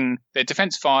shooting, they're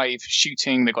defense 5,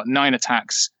 shooting, they've got 9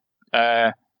 attacks,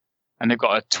 and they've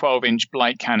got a 12-inch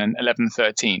blight cannon, 11,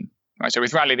 13. Right, so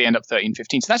with rally, they end up 13,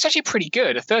 15. So that's actually pretty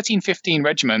good. A 13, 15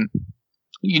 regiment,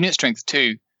 unit strength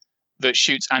 2, that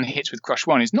shoots and hits with crush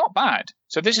 1 is not bad.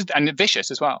 So this is, and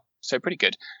vicious as well. So pretty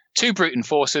good. 2 brute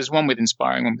enforcers, 1 with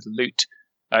inspiring, 1 with loot,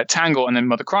 Tangle, and then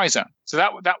Mother Kryza. So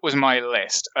that was my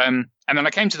list. And then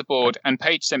I came to the board, and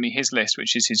Paige sent me his list,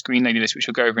 which is his Green Lady list, which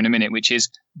we'll go over in a minute, which is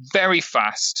very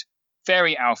fast,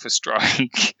 very Alpha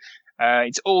Strike.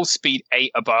 It's all speed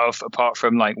 8 above, apart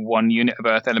from like 1 unit of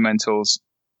Earth Elementals.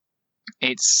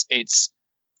 It's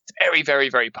very, very,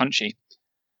 very punchy.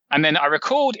 And then I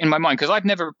recalled in my mind, because I've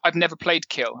never played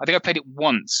Kill. I think I played it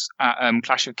once at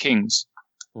Clash of Kings,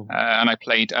 and I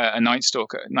played a Night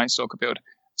Stalker build.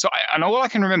 So and all I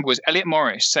can remember was Elliot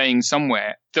Morris saying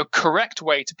somewhere the correct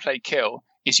way to play Kill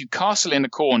is you castle in the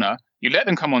corner, you let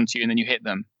them come onto you, and then you hit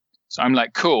them. So I'm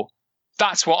like, cool,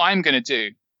 that's what I'm going to do.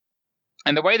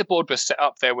 And the way the board was set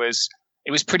up, it was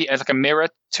pretty like a mirror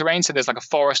terrain. So there's like a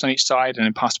forest on each side and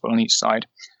impassable on each side.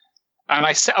 And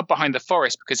I set up behind the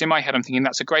forest because in my head I'm thinking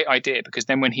that's a great idea, because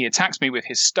then when he attacks me with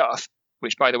his stuff,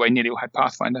 which by the way nearly all had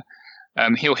Pathfinder,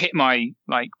 he'll hit my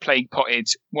like plague potted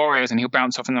warriors and he'll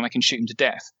bounce off and then I can shoot him to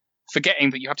death. Forgetting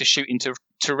that you have to shoot into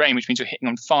terrain, which means you're hitting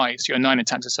on 5, so your 9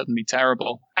 attacks are suddenly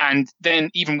terrible. And then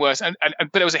even worse,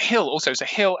 but there was a hill also, it's a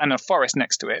hill and a forest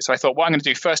next to it. So I thought, what I'm going to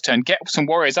do first turn, get some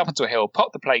warriors up onto a hill,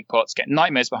 pop the plague pots, get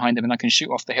nightmares behind them, and I can shoot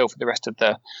off the hill for the rest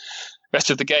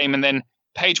of the game. And then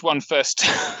page 1 first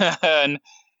turn,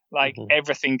 like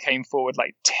everything came forward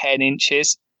like 10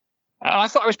 inches. And I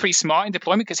thought I was pretty smart in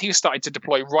deployment because he started to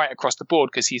deploy right across the board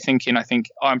because he's thinking, I think,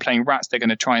 I'm playing rats, they're going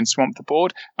to try and swamp the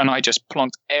board. And I just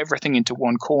plonked everything into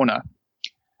one corner.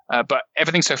 But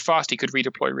everything's so fast, he could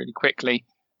redeploy really quickly.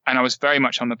 And I was very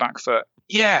much on the back foot.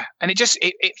 Yeah. And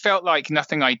it felt like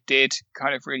nothing I did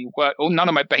kind of really worked. None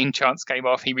of my Bane chants came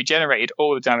off. He regenerated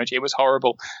all the damage. It was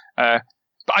horrible. But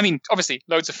I mean, obviously,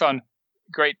 loads of fun.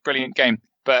 Great, brilliant game.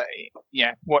 But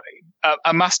yeah, what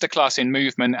a masterclass in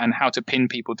movement and how to pin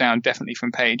people down, definitely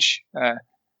from Paige.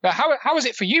 How was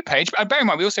it for you, Paige? Bear in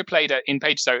mind, we also played in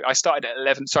Paige. So I started at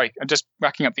 11. Sorry, I'm just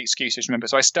racking up the excuses. Remember,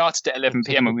 so I started at 11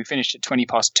 p.m. and we finished at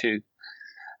 2:20.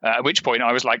 At which point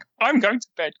I was like, I'm going to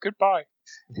bed. Goodbye.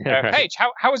 Paige,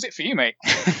 how was it for you, mate?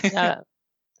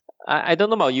 I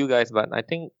don't know about you guys, but I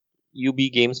think UB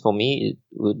games for me, it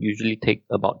would usually take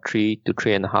about 3 to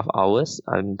 3.5 hours.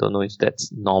 I don't know if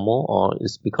that's normal or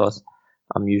it's because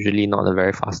I'm usually not a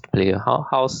very fast player.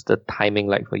 How's the timing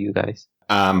like for you guys?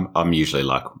 I'm usually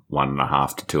like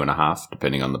 1.5 to 2.5,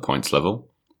 depending on the points level.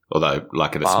 Although,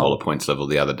 like at a smaller points level,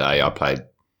 the other day I played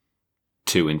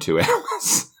 2 in 2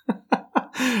 hours.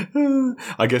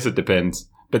 I guess it depends,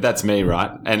 but that's me,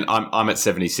 right? And I'm at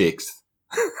 76th.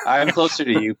 I'm closer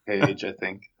to you, Paige. I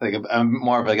think like I'm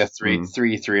more of like a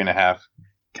 3.5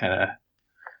 kind of.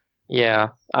 Yeah,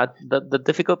 the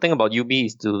difficult thing about UB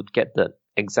is to get the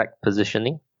exact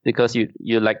positioning because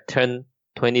you like turn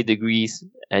 20 degrees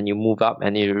and you move up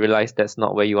and you realize that's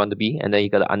not where you want to be, and then you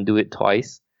got to undo it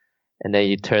twice, and then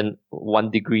you turn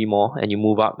 1 degree more and you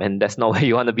move up and that's not where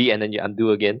you want to be, and then you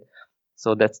undo again.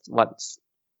 So that's what's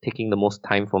taking the most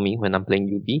time for me when I'm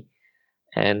playing UB.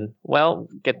 And well,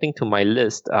 getting to my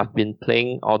list, I've been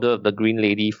playing Order of the Green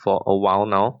Lady for a while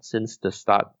now, since the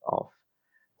start of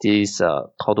this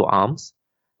Call to Arms,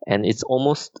 and it's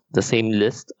almost the same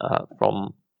list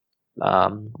from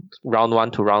round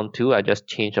 1 to round 2. I just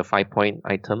changed a 5-point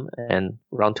item, and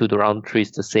round 2 to round 3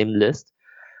 is the same list.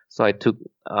 So I took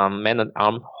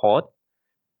Man-at-Arms Horde,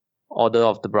 Order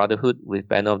of the Brotherhood with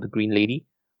Banner of the Green Lady,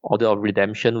 Order of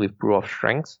Redemption with Brew of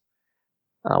Strength,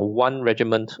 1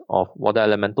 regiment of Water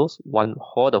Elementals, 1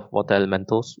 horde of Water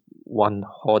Elementals, 1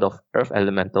 horde of Earth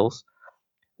Elementals,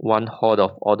 1 horde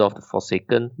of Order of the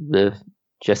Forsaken with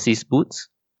Jesse's Boots,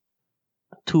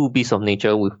 2 Beasts of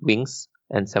Nature with Wings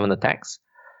and 7 attacks,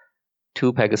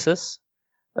 2 Pegasus,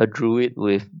 a Druid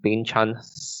with Bane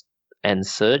Chance and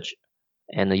Surge,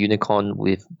 and a Unicorn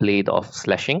with Blade of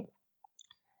Slashing.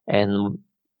 And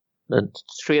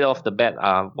straight off the bat,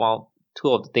 two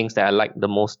of the things that I like the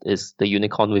most is the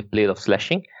Unicorn with Blade of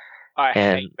Slashing. I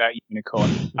hate that Unicorn.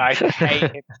 I hate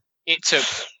it. It took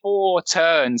 4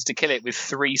 turns to kill it with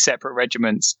 3 separate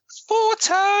regiments. 4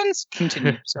 turns!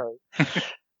 Continue, sorry.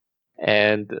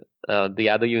 And the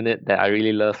other unit that I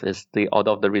really love is the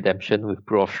Order of the Redemption with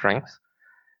Brew of Strength,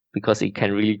 because it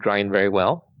can really grind very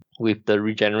well. With the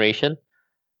regeneration,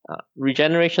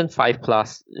 regeneration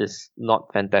 5+ is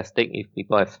not fantastic if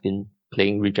people have been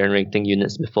playing regenerating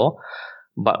units before,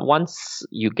 but once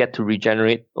you get to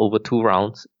regenerate over 2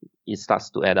 rounds, it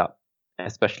starts to add up,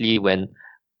 especially when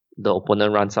the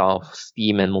opponent runs out of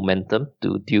steam and momentum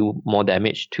to deal more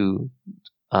damage to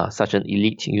such an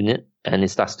elite unit, and it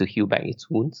starts to heal back its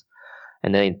wounds,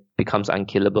 and then it becomes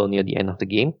unkillable near the end of the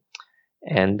game.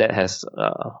 And that has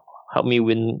helped me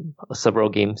win several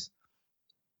games.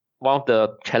 One of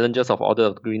the challenges of Order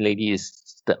of the Green Lady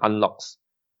is the unlocks,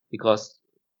 because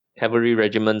cavalry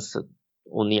regiments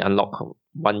only unlock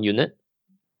 1 unit,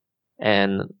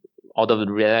 and Order of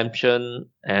the Redemption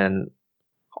and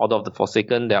Order of the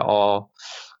Forsaken, they're all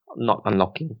not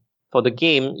unlocking. For the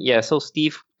game, so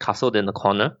Steve castled in the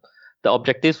corner. The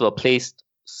objectives were placed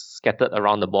scattered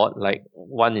around the board, like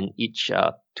 1 in each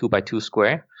 2x2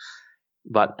 square.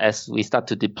 But as we start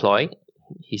to deploy,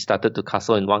 he started to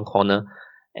castle in one corner,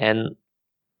 and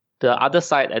the other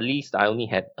side, at least, I only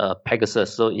had a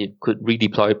Pegasus, so it could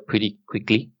redeploy pretty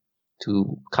quickly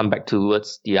to come back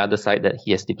towards the other side that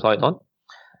he has deployed on.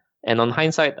 And on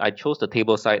hindsight, I chose the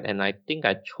table side, and I think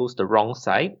I chose the wrong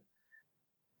side.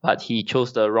 But he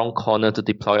chose the wrong corner to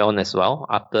deploy on as well.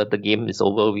 After the game is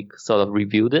over, we sort of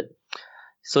reviewed it.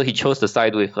 So he chose the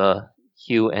side with a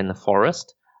hill and a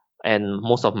forest. And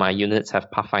most of my units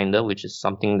have Pathfinder, which is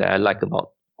something that I like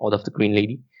about Order of the Green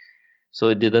Lady. So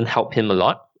it didn't help him a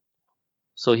lot.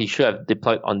 So he should have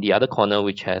deployed on the other corner,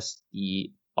 which has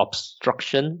the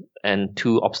obstruction and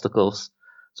 2 obstacles.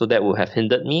 So that would have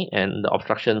hindered me, and the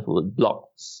obstruction would block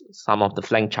some of the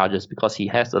flank charges because he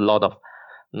has a lot of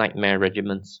Nightmare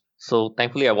regiments. So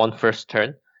thankfully I won first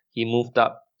turn. He moved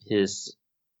up his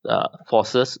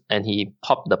forces and he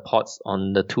popped the pots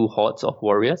on the 2 hordes of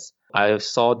warriors. I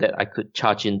saw that I could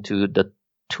charge into the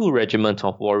 2 regiments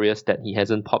of warriors that he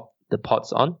hasn't popped the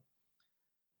pots on.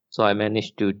 So I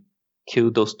managed to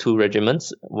kill those 2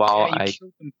 regiments while I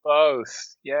killed them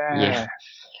both. Yeah.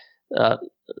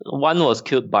 One was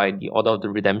killed by the Order of the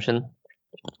Redemption,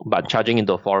 but charging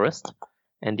into a forest,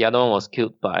 and the other one was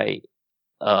killed by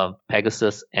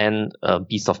Pegasus and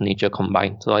Beast of Nature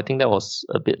combined. So I think that was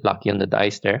a bit lucky on the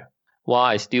dice there. While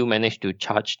I still managed to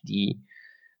charge the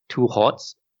 2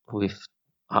 hordes with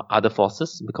other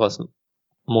forces, because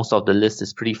most of the list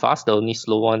is pretty fast. The only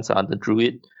slow ones are the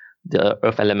Druid, the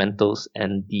Earth Elementals,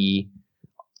 and the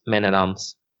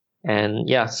Man-at-Arms. And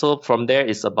yeah, so from there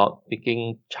it's about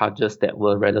picking charges that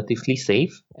were relatively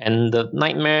safe. And the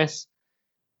Nightmares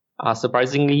are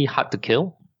surprisingly hard to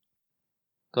kill,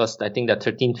 because I think they're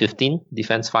 13-15,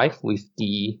 defense 5 with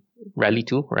the rally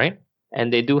 2, right?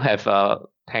 And they do have a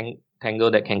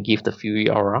tangle that can give the Fury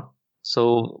Aura.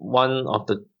 So one of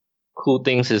the cool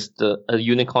things is a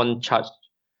unicorn charged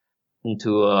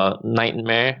into a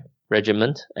Nightmare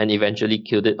regiment and eventually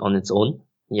killed it on its own.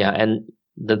 Yeah, and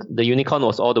the unicorn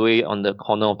was all the way on the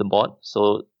corner of the board,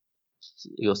 so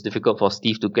it was difficult for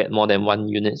Steve to get more than 1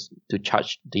 unit to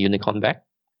charge the unicorn back.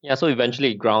 Yeah, so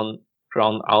eventually it ground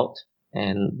out.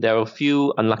 And there were a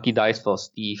few unlucky dice for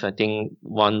Steve. I think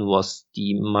one was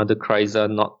the Mother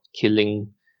Kryza not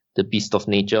killing the Beast of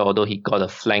Nature, although he got a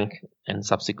flank and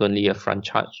subsequently a front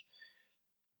charge.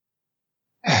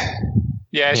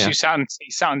 Yes, you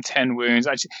sound 10 wounds.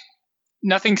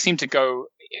 Nothing seemed to go,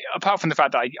 apart from the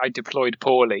fact that I deployed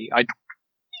poorly.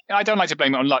 I don't like to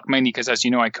blame it on luck, mainly because, as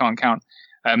you know, I can't count.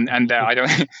 I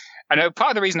don't. I know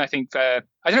part of the reason I think. I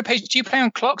don't know, Paige, do you play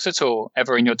on clocks at all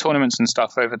ever in your tournaments and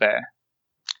stuff over there?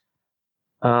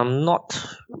 Not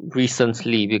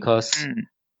recently, because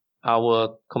our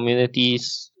local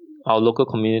communities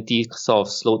sort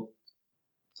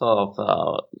of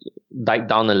died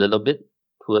down a little bit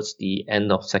towards the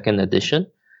end of 2nd edition,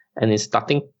 and it's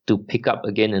starting to pick up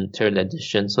again in 3rd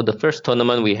edition. So the first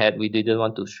tournament we had, we didn't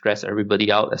want to stress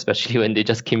everybody out, especially when they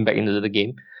just came back into the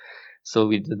game. So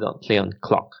we did not play on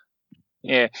clock.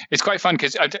 Yeah, it's quite fun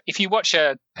because if you watch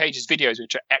Paige's videos,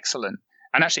 which are excellent,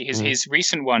 and actually his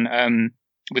recent one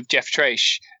with Jeff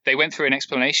Trace, they went through an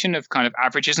explanation of kind of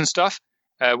averages and stuff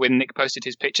when Nick posted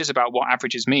his pictures about what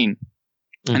averages mean.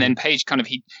 Mm-hmm. And then Paige kind of,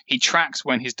 he tracks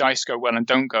when his dice go well and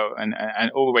don't go and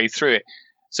all the way through it.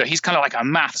 So he's kind of like a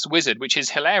maths wizard, which is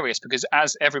hilarious because,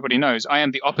 as everybody knows, I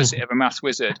am the opposite of a maths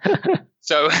wizard.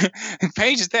 So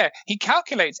Paige is there. He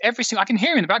calculates every single... I can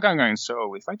hear him in the background going,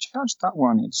 so if I charge that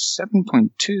one, it's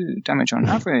 7.2 damage on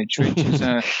average, which is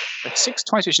a 6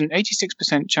 twice, which is an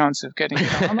 86% chance of getting...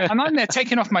 And I'm there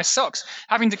taking off my socks,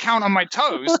 having to count on my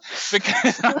toes,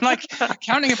 because I'm like,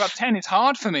 counting above 10 is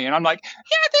hard for me. And I'm like,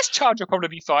 yeah, this charge will probably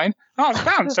be fine. Oh, it's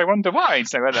bounced. I wonder why.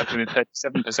 So well, that's a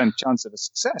 37% chance of a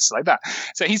success, like that.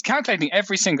 So he's calculating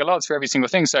every single odds for every single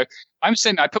thing. So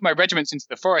I put my regiments into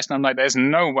the forest, and I'm like, there's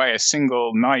no way a single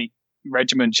knight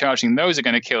regiment charging those are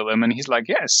going to kill them. And he's like,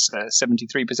 yes,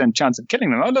 73% chance of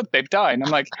killing them. Oh, look, they've died. And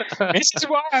I'm like, this is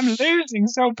why I'm losing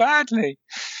so badly.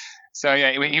 So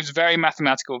yeah, he was very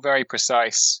mathematical, very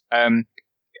precise. And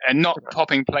not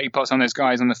popping play pots on those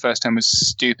guys on the first turn was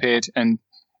stupid. And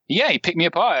yeah, he picked me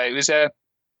apart.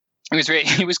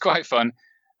 It was quite fun.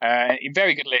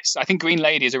 Very good list. I think Green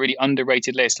Lady is a really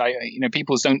underrated list.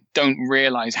 People don't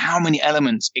realize how many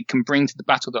elements it can bring to the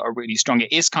battle that are really strong.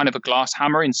 It is kind of a glass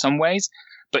hammer in some ways,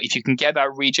 but if you can get that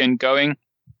regen going,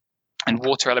 and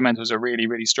water elementals are really,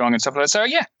 really strong and stuff like that. So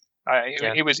yeah,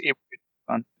 it was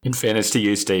fun. In fairness to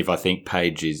you, Steve, I think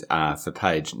Paige is for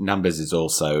Paige, numbers is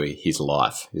also his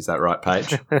life. Is that right,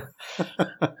 Paige?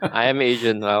 I am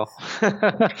Asian now.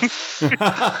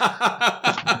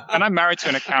 And I'm married to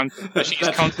an accountant.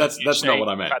 That's not what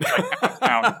I meant.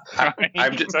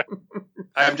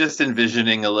 I'm just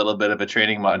envisioning a little bit of a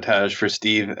training montage for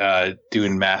Steve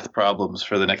doing math problems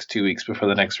for the next 2 weeks before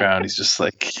the next round. He's just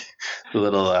like the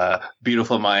little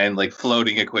beautiful mind, like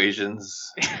floating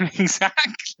equations.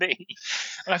 Exactly. me.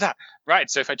 And I thought, right,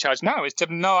 so if I charge now,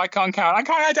 no, I can't count.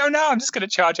 I don't know. I'm just going to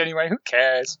charge anyway. Who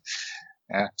cares?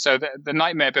 Yeah. So the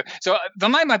Nightmare build. So the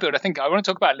Nightmare build, I think I want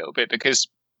to talk about a little bit because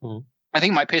I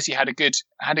think Mike Piercy had a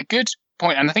good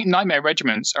point, and I think Nightmare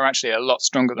regiments are actually a lot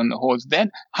stronger than the Hordes. Then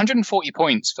 140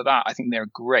 points for that. I think they're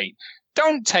great.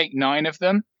 Don't take 9 of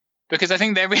them. Because I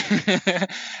think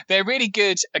they're really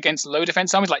good against low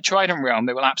defense armies like Trident Realm.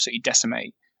 They will absolutely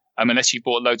decimate unless you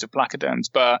bought loads of Placoderms.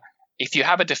 But if you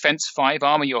have a defense 5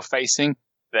 army you're facing,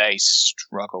 they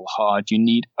struggle hard. You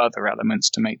need other elements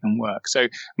to make them work. So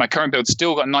my current build's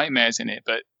still got Nightmares in it,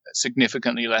 but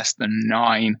significantly less than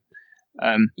 9.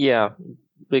 Yeah,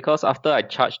 because after I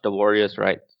charged the warriors,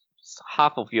 right,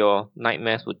 half of your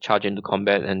Nightmares would charge into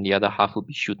combat and the other half would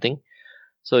be shooting.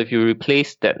 So if you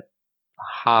replace that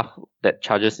half that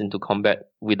charges into combat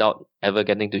without ever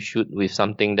getting to shoot with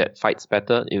something that fights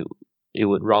better, it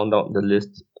would round out the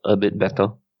list a bit better.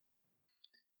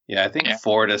 Yeah, I think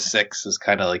 4 to 6 is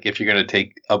kind of like, if you're going to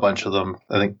take a bunch of them,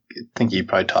 I think you'd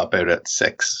probably top out at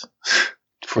 6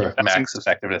 for max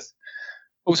effectiveness.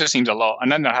 Also seems a lot,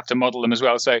 and then I have to model them as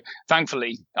well. So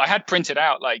thankfully, I had printed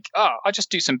out I'll just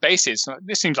do some bases.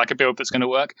 This seems like a build that's going to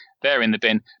work. They're in the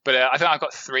bin, but I think I've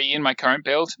got 3 in my current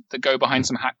build that go behind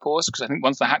some Hackpaws, because I think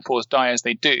once the Hackpaws die as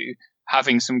they do,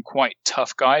 having some quite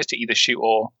tough guys to either shoot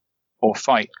or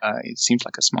fight, it seems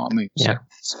like a smart move. Yeah.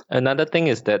 So. Another thing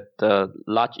is that the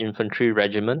large infantry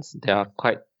regiments, the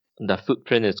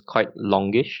footprint is quite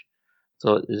longish.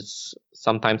 So it's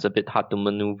sometimes a bit hard to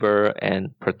maneuver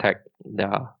and protect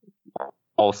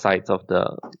all sides of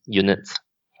the units.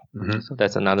 Mm-hmm. So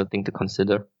that's another thing to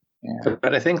consider. Yeah.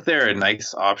 But I think they're a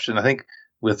nice option. I think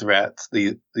with Rats,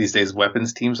 these days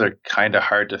weapons teams are kind of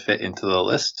hard to fit into the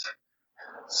list.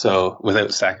 So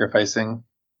without sacrificing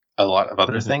a lot of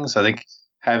other things, I think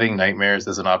having Nightmares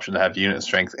as an option to have unit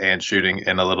strength and shooting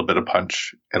and a little bit of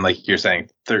punch, and like you're saying,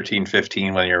 13,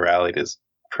 15 when you're rallied is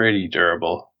pretty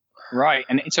durable. Right,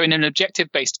 and so in an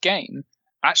objective-based game,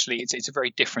 actually, it's a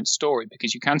very different story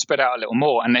because you can spread out a little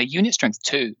more, and they're unit strength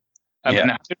too, and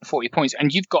 140 points,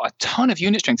 and you've got a ton of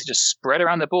unit strength to just spread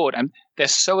around the board, and they're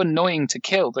so annoying to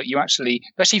kill that you actually,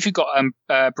 especially if you've got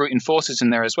Brute Enforcers in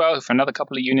there as well for another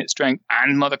couple of unit strength,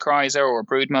 and Mother Chrysler or a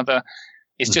Brood Mother,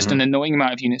 it's just an annoying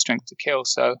amount of unit strength to kill,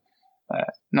 so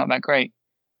not that great.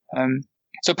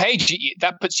 So Paige,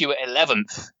 that puts you at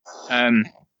 11th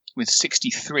with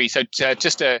 63. So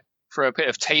just for a bit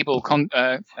of table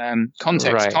context,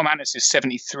 right. Tom Annis is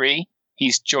 73.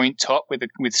 He's joint top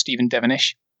with Stephen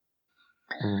Devonish.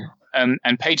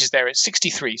 And Paige is there at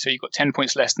 63, so you've got 10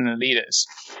 points less than the leaders.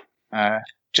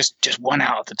 Just one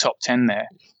out of the top 10 there.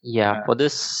 Yeah, for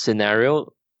this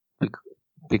scenario,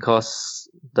 because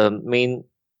the main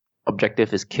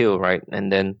objective is kill, right?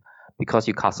 And then because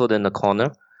you castled in the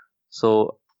corner,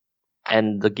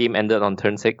 and the game ended on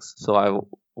turn 6, so I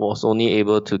was only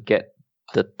able to get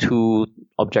the 2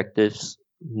 objectives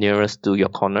nearest to your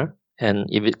corner. And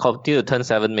if it continued to turn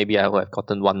 7, maybe I would have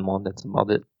gotten 1 more. That's about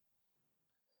it.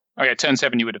 Oh yeah, turn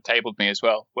 7 you would have tabled me as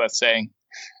well, worth saying.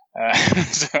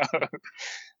 So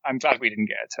I'm glad we didn't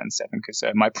get a turn 7 because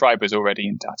my pride was already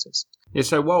in tatters. Yeah,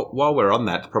 so while we're on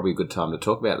that, it's probably a good time to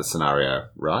talk about the scenario,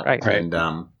 right? Right. And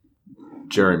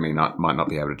Jeremy might not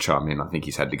be able to chime in. I think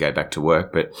he's had to go back to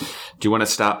work. But do you want to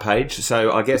start, Paige?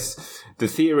 So I guess the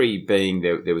theory being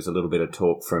there was a little bit of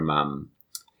talk from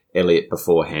Elliot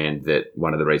beforehand that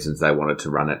one of the reasons they wanted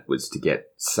to run it was to get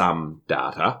some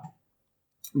data,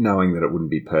 knowing that it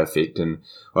wouldn't be perfect. And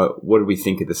what do we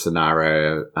think of the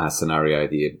scenario,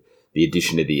 the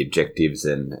addition of the objectives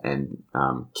and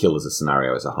kill as a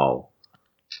scenario as a whole?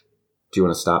 Do you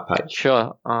want to start, Paige?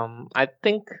 Sure. I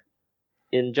think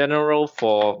in general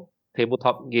for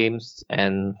tabletop games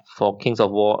and for Kings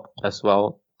of War as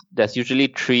well, there's usually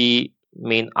 3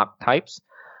 main archetypes,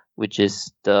 which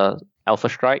is the Alpha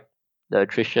Strike, the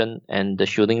Attrition, and the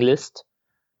Shooting List.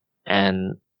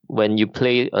 And when you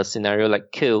play a scenario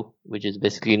like Kill, which is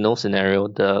basically no scenario,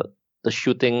 the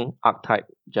shooting archetype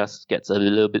just gets a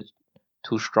little bit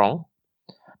too strong.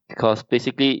 Because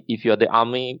basically, if you're the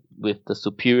army with the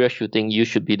superior shooting, you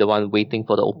should be the one waiting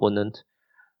for the opponent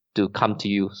to come to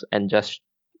you and just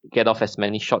get off as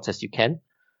many shots as you can,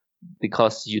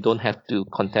 because you don't have to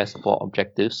contest for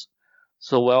objectives.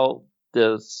 So,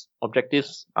 the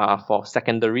objectives are for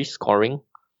secondary scoring.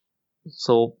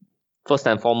 So, first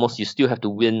and foremost, you still have to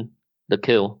win the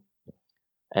kill,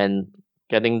 and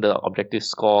getting the objective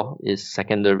score is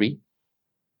secondary.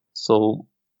 So,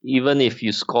 even if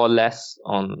you score less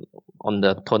on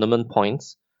the tournament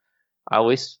points, I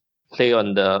always play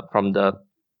from the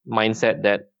mindset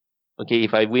that, okay,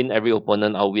 if I win every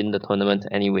opponent, I'll win the tournament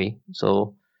anyway.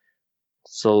 So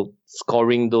So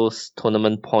scoring those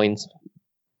tournament points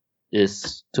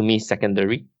is, to me,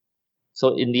 secondary.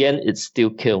 So in the end, it's still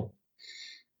kill.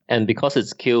 And because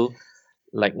it's kill,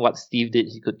 like what Steve did,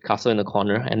 he could castle in the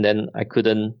corner, and then I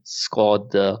couldn't score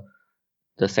the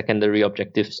secondary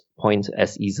objectives points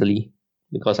as easily,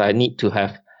 because I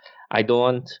don't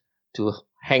want to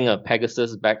hang a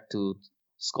Pegasus back to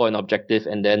score an objective,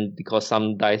 and then because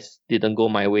some dice didn't go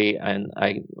my way and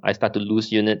I start to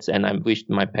lose units, and I wished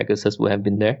my Pegasus would have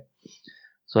been there.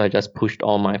 So I just pushed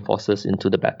all my forces into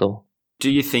the battle. Do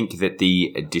you think that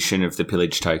the addition of the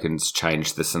pillage tokens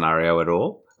changed the scenario at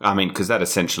all? I mean, because that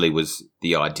essentially was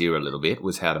the idea a little bit,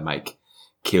 was how to make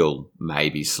kill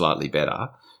maybe slightly better.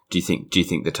 Do you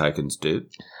think the tokens do?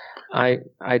 I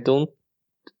don't.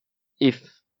 If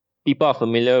people are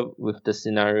familiar with the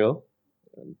scenario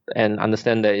and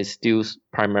understand that it's still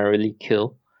primarily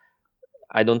kill,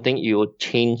 I don't think it will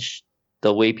change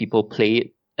the way people play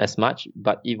it as much,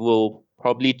 but it will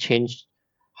probably change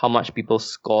how much people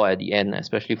score at the end,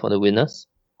 especially for the winners,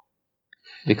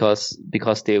 because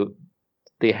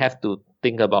they have to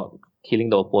think about killing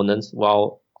the opponents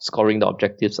while scoring the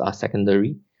objectives are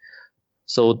secondary.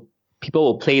 So people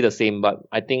will play the same, but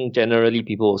I think generally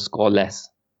people will score less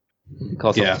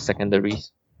because of the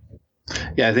secondaries.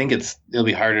 Yeah, I think it'll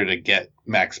be harder to get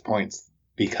max points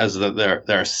because there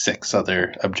are 6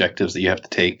 other objectives that you have to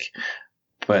take.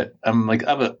 But I'm like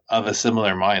of a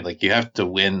similar mind. Like, you have to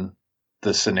win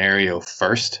the scenario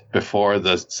first before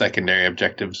the secondary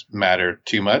objectives matter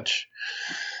too much.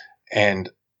 And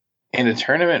in a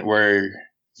tournament where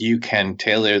you can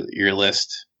tailor your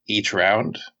list each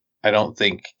round, I don't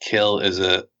think kill is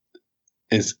a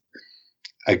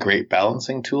great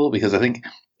balancing tool, because I think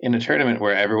in a tournament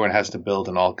where everyone has to build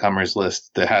an all-comers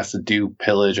list that has to do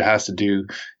pillage, it has to do,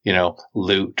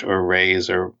 loot or raise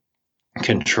or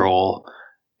control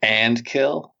and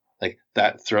kill, like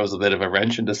that throws a bit of a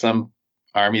wrench into some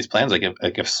armies' plans. Like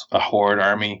if a horde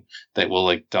army that will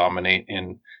like dominate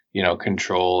in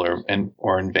control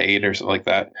or invade or something like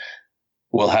that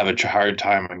will have a hard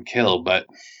time on kill, but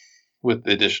with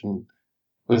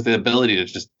the ability to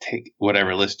just take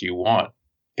whatever list you want,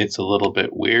 it's a little bit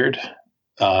weird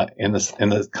in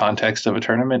the context of a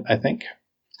tournament, I think.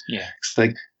 Yeah.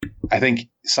 Like, I think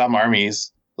some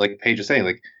armies, like Paige was saying,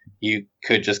 like you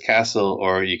could just castle,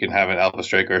 or you can have an Alpha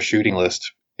Strike or a shooting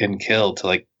list in kill to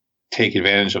like take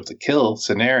advantage of the kill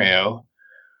scenario.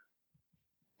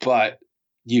 But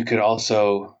you could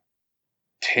also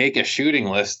take a shooting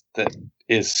list that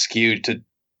is skewed to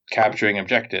capturing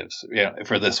objectives,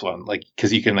 for this one, like,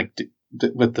 because you can like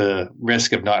with the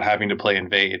risk of not having to play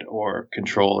invade or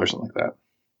control or something like that.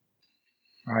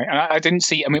 Right, and I didn't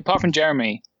see. I mean, apart from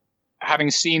Jeremy, having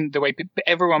seen the way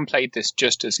everyone played this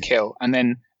just as kill, and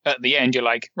then at the end you're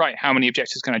like, right, how many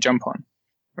objectives can I jump on?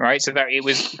 Right, so that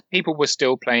people were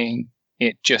still playing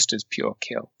it just as pure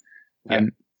kill. Yeah.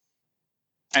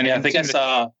 And I think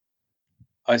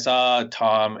I saw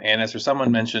Tom Annis or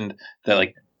someone mentioned that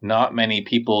like not many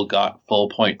people got full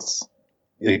points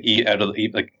out of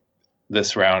like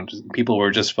this round. People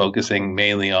were just focusing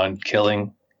mainly on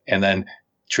killing and then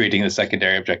treating the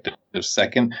secondary objective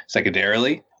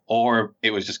secondarily, or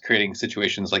it was just creating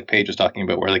situations like Paige was talking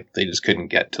about where like they just couldn't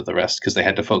get to the rest because they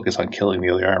had to focus on killing the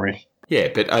other army. Yeah,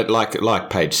 but like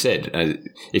Paige said,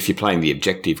 if you're playing the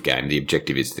objective game, the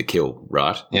objective is the kill,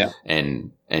 right? Yeah.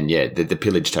 And yeah, the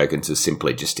pillage tokens are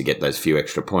simply just to get those few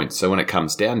extra points. So when it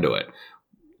comes down to it,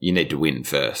 you need to win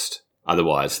first.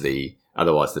 Otherwise the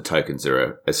tokens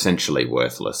are essentially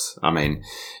worthless. I mean,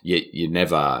 you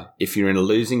never, if you're in a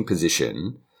losing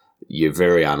position, you're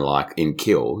very unlikely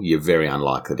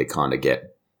to kind of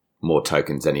get more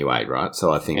tokens anyway, right?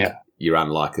 So I think you're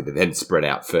unlikely to then spread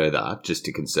out further just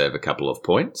to conserve a couple of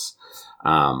points.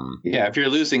 If you're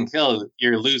losing kill,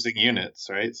 you're losing units,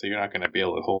 right? So you're not going to be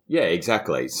able to hold. Yeah,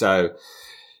 exactly. So,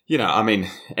 I mean,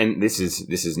 and this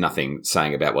is nothing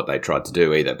saying about what they tried to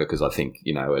do either, because I think,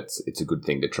 it's a good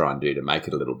thing to try and do to make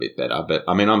it a little bit better. But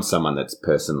I mean, I'm someone that's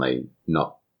personally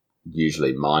not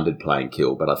usually minded playing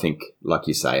kill, but I think, like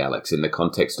you say, Alex, in the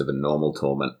context of a normal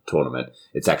tournament,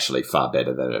 it's actually far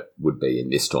better than it would be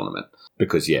in this tournament.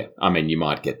 Because, you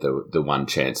might get the one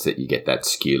chance that you get that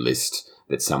skew list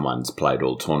that someone's played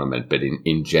all tournament, but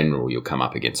in general, you'll come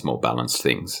up against more balanced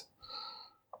things.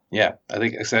 Yeah, I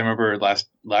think, cause I remember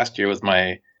last year with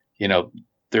my,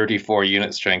 34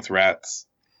 unit strength rats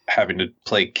having to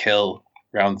play kill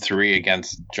round 3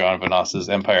 against John Vanas's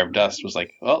Empire of Dust was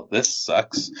like, oh, this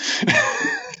sucks.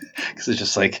 Because it's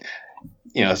just like,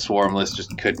 a swarm list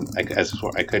just couldn't,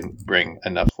 I couldn't bring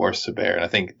enough force to bear. And I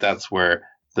think that's where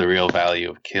the real value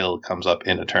of kill comes up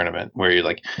in a tournament, where you're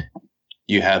like,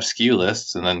 you have skew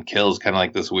lists, and then Kill's kind of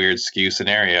like this weird skew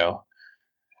scenario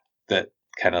that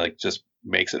kind of like just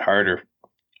makes it harder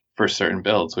for certain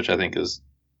builds, which I think is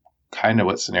kind of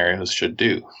what scenarios should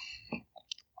do.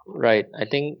 Right. I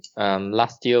think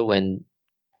last year when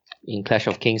in Clash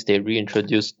of Kings they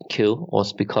reintroduced Kill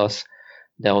was because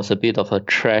there was a bit of a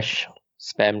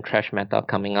spam trash meta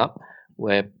coming up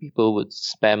where people would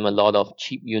spam a lot of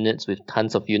cheap units with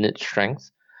tons of unit strength.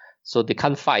 So they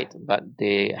can't fight, but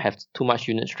they have too much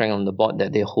unit strength on the board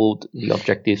that they hold the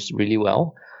objectives really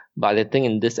well. But I think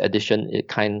in this edition, it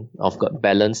kind of got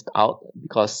balanced out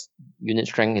because unit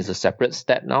strength is a separate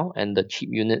stat now, and the cheap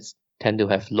units tend to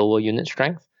have lower unit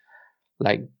strength,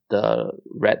 like the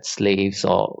red slaves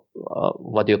or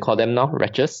what do you call them now?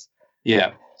 Wretches?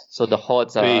 Yeah. So the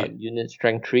hordes are unit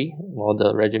strength 3, while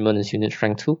the regiment is unit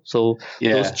strength 2. So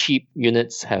those cheap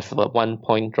units have a 1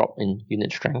 point drop in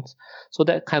unit strength. So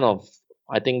that kind of,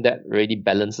 I think that really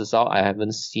balances out. I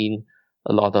haven't seen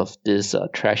a lot of this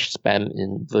trash spam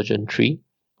in version 3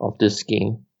 of this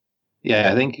game.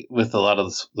 Yeah, I think with a lot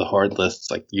of the horde lists,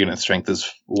 like unit strength is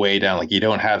way down. Like you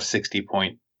don't have 60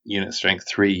 point unit strength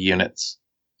 3 units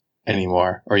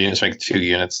anymore, or unit strength 2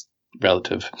 units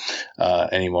relative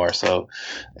anymore. So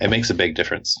it makes a big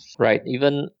difference. Right.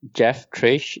 Even Jeff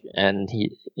Trish, and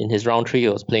he in his round 3 he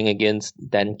was playing against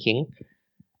Dan King,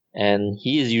 and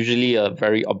he is usually a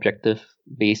very objective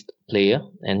based player,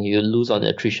 and you lose on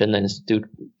attrition and still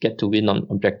get to win on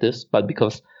objectives. But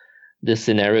because this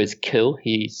scenario is Kill,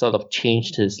 he sort of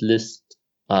changed his list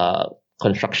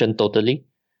construction totally.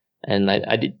 And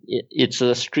I did it's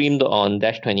streamed on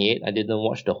Dash 28. I didn't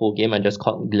watch the whole game. I just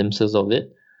caught glimpses of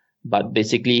it. But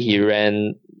basically, he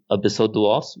ran Abyssal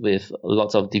Dwarfs with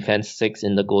lots of defense 6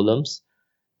 in the golems,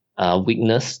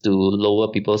 weakness to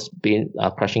lower people's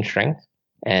crushing strength,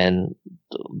 and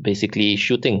basically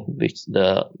shooting, which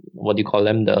what do you call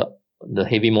them, the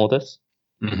heavy mortars.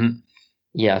 Mm-hmm.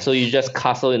 Yeah, so you just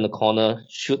castle in the corner,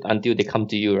 shoot until they come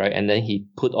to you, right? And then he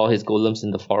put all his golems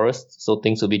in the forest, so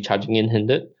things will be charging in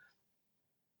hindered.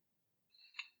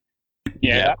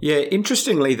 Yeah.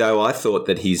 Interestingly, though, I thought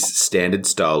that his standard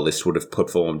style list would have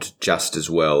performed just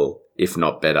as well, if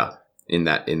not better, in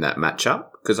that matchup.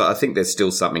 Because I think there's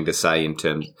still something to say in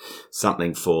terms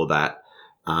something for that,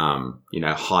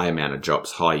 high amount of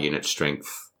drops, high unit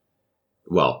strength.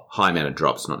 Well, high amount of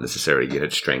drops, not necessarily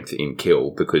unit strength in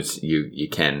Kill, because you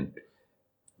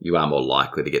are more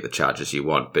likely to get the charges you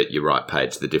want. But you're right,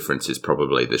 Paige. The difference is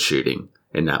probably the shooting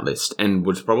in that list, and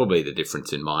was probably the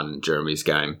difference in mine and Jeremy's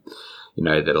game.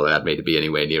 That allowed me to be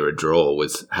anywhere near a draw,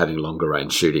 was having longer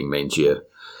range shooting means you're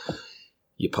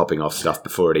popping off stuff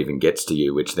before it even gets to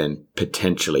you, which then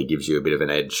potentially gives you a bit of an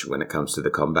edge when it comes to the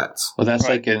combats. Well, that's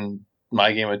like in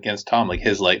my game against Tom, like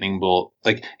his lightning bolt,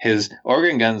 like his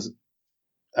organ guns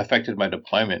affected my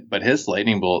deployment, but his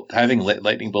lightning bolt, having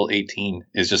lightning bolt 18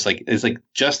 is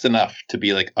just enough to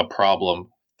be like a problem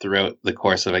throughout the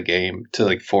course of a game to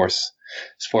like force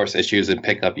issues and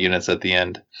pick up units at the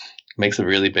end. Makes a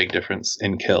really big difference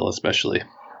in Kill, especially.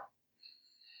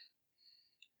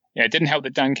 Yeah, it didn't help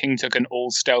that Dan King took an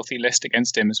all stealthy list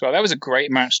against him as well. That was a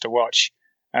great match to watch.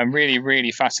 Really,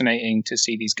 really fascinating to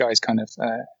see these guys kind of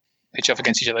pitch off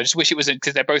against each other. I just wish it was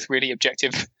because they're both really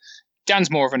objective.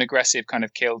 Dan's more of an aggressive kind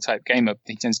of Kill type gamer.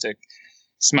 He tends to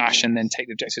smash and then take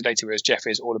the objectives later, whereas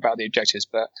Jeffrey is all about the objectives.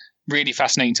 But really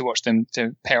fascinating to watch them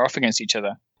to pair off against each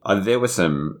other. There were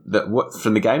some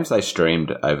from the games they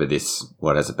streamed over this.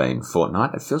 What has it been?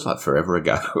 Fortnight? It feels like forever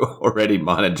ago already.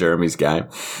 Mine and Jeremy's game.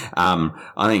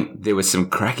 I think there were some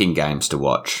cracking games to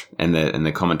watch, and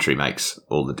the commentary makes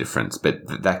all the difference.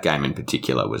 But that game in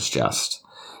particular was just,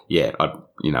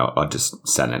 I just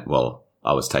sat it. Well,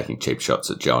 I was taking cheap shots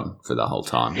at John for the whole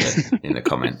time in the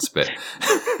comments, but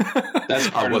that's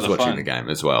part I was of the watching fun. the game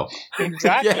as well.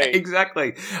 Exactly. Yeah,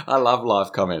 exactly. I love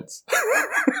live comments.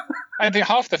 I think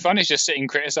half the fun is just sitting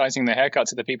criticizing the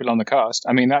haircuts of the people on the cast.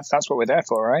 I mean, that's what we're there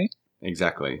for, right?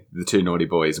 Exactly. The two naughty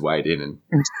boys weighed in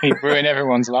and ruin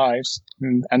everyone's lives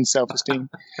and self-esteem.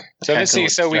 So let's see.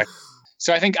 So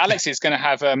I think Alex is going to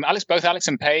have both Alex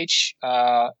and Paige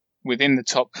within the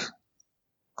top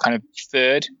kind of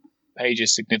third. Paige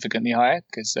is significantly higher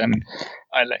because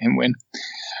I let him win.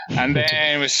 And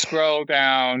then we scroll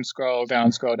down. I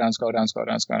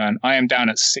am down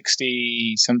at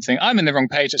 60 something. I'm in the wrong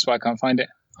page, that's why I can't find it.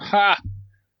 Ha!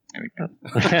 There we go.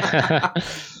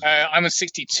 I'm at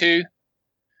 62.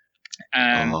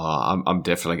 I'm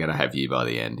definitely going to have you by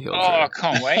the end. I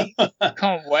can't wait.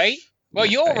 Can't wait. Well,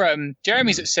 you're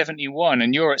Jeremy's at 71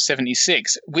 and you're at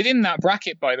 76. Within that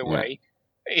bracket, by the way,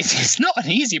 it's not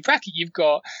an easy bracket. You've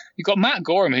got Matt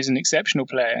Gorham, who's an exceptional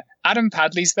player. Adam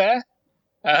Padley's there.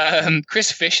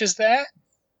 Chris Fisher's there.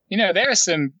 there are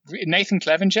some Nathan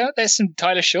Clevenger, there's some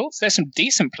Tyler Schultz, there's some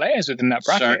decent players within that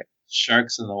bracket.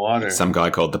 Sharks in the water. Some guy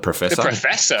called the Professor. The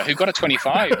Professor, who got a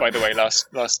 25, by the way, last.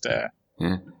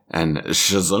 Yeah. And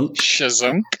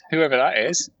Shazunk, whoever that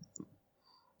is.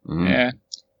 Yeah.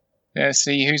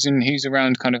 See who's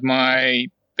around kind of my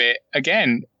bit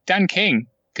again. Dan King,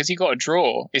 because he got a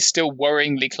draw, is still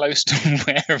worryingly close to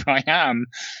where I am.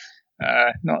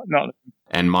 Not.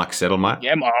 And Mike Settlemire.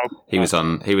 Yeah, Mark. He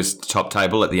was top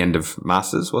table at the end of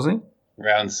Masters, wasn't he?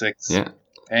 Round 6. Yeah.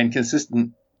 And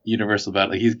consistent universal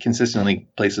battle. He consistently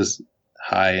places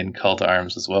high in Call to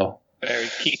Arms as well.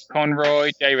 Keith Conroy,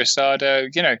 Jay Rosado.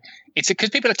 It's because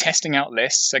people are testing out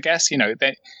lists. I guess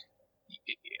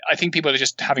I think people are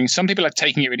just some people are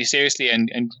taking it really seriously and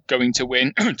going to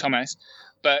win, Thomas.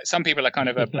 But some people are kind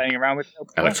of playing around with it.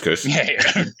 Alex Kush.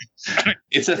 Yeah.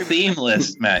 It's a theme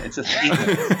list, Matt. It's a theme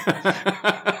list.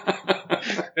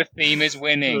 The theme is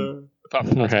winning.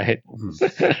 Right.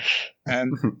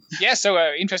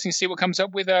 So interesting to see what comes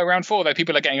up with round 4. Though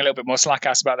people are getting a little bit more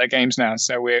slack-ass about their games now.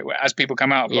 So as people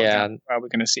come out of lockdown, we're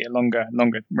going to see a longer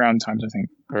round times, I think.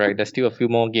 Correct. There's still a few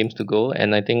more games to go,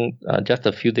 and I think just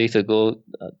a few days ago,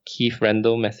 Keith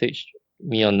Randall messaged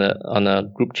me on a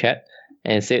group chat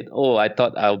and said, "Oh, I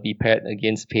thought I'll be paired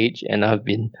against Paige, and I've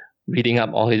been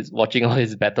watching all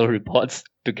his battle reports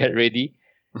to get ready."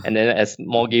 And then as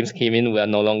more games came in, we are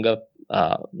no longer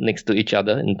next to each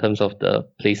other in terms of the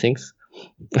placings.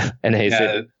 And he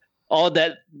said, all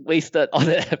that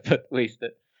effort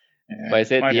wasted. Yeah. But I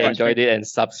said he enjoyed it and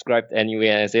subscribed anyway,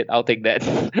 and I said, I'll take that.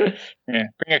 Bring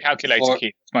a calculator,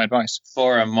 Keith. That's my advice.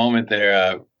 For a moment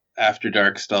there, After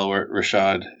Dark stalwart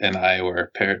Rashad and I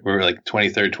were paired. We were like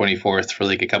 23rd, 24th for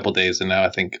like a couple days, and now I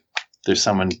think there's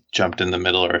someone jumped in the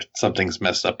middle or something's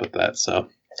messed up with that. So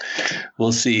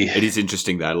we'll see. It is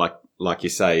interesting though, like you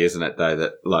say, isn't it? Though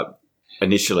that like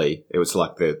initially it was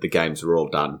like the games were all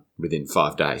done within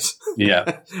 5 days.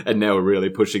 Yeah, and now we're really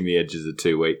pushing the edges of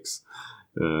 2 weeks.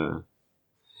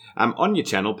 On your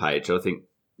channel page, I think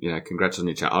congrats on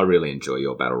your channel. I really enjoy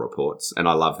your battle reports, and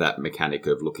I love that mechanic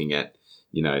of looking at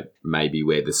maybe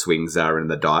where the swings are in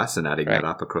the dice and adding that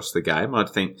up across the game. I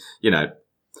think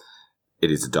it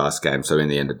is a dice game, so in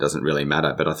the end it doesn't really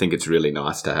matter. But I think it's really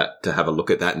nice to have a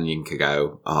look at that, and you can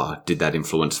go, "Oh, did that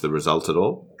influence the result at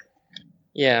all?"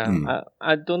 Yeah,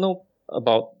 I don't know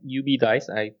about UB dice.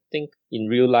 I think in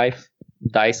real life,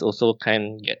 dice also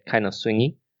can get kind of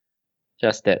swingy.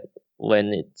 Just that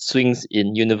when it swings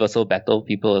in Universal Battle,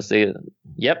 people will say,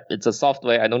 "Yep, it's a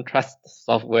software. I don't trust the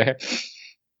software."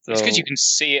 So, it's because you can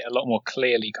see it a lot more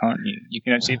clearly, can't you? You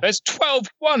can actually, there's 12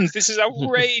 ones. This is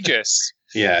outrageous.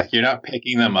 Yeah, you're not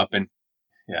picking them up and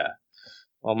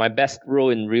Well, my best roll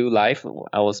in real life,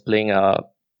 I was playing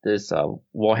this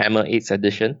Warhammer 8th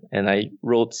edition, and I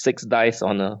rolled 6 dice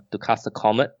to cast a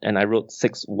comet, and I rolled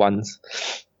 6 ones.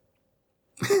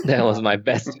 That was my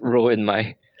best roll in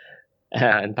my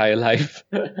entire life.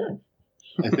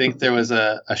 I think there was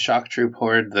a shock troop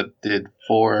horde that did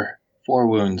 4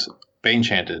 wounds, Bane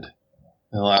chanted,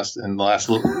 in the last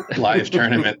live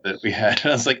tournament that we had. I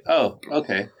was like, oh,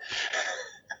 okay.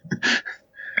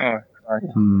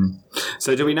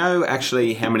 So do we know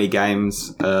actually how many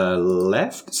games are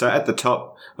left? So at the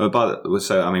top, we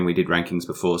did rankings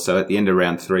before. So at the end of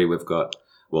round 3, we've got,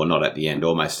 well, not at the end,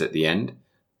 almost at the end,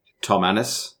 Tom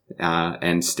Annis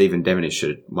and Stephen Devonish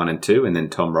at 1 and 2, and then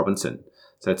Tom Robinson.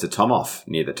 So it's a Tom off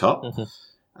near the top. Mm-hmm.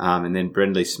 And then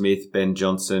Brendley Smith, Ben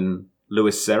Johnson,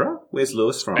 Lewis Serra. Where's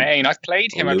Lewis from? Maine. I've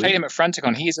played him. I played him at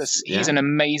Fronticon. He's an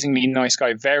amazingly nice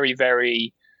guy. Very,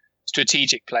 very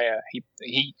strategic player.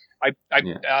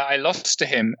 I lost to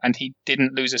him, and he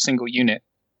didn't lose a single unit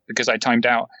because I timed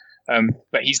out.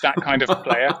 But he's that kind of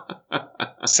player.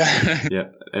 So. Yeah,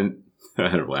 and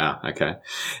wow, okay.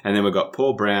 And then we've got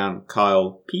Paul Brown,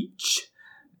 Kyle Peach,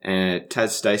 and Taz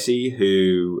Stacey,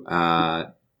 who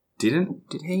did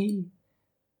he?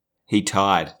 He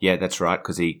tied. Yeah, that's right,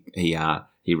 because he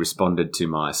responded to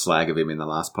my slag of him in the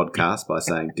last podcast by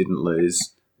saying didn't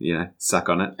lose, suck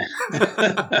on it.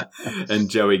 And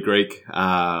Joey Greek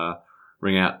round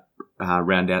out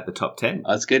the top 10.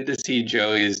 It's good to see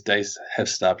Joey's dice have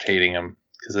stopped hating him,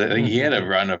 because I think he had a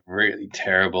run of really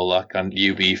terrible luck on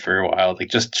UB for a while, like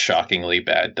just shockingly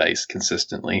bad dice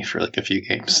consistently for like a few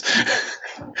games.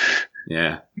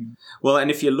 Yeah. Well,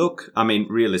 and if you look, I mean,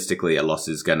 realistically, a loss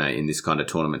is in this kind of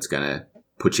tournament's going to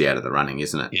put you out of the running,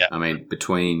 isn't it? Yeah. I mean,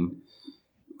 between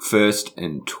 1st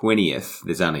and 20th,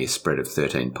 there's only a spread of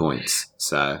 13 points.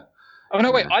 So. Oh,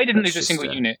 no, wait. I didn't lose a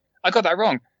single unit. I got that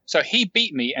wrong. So he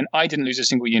beat me and I didn't lose a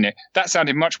single unit. That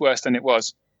sounded much worse than it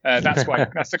was. That's why.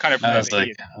 That's the kind of player I was that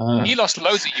he like, is. He lost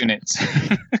loads of units.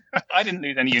 I didn't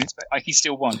lose any units, but he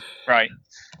still won. Right.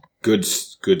 Good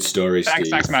story, Steve.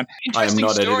 Thanks, man. I am Interesting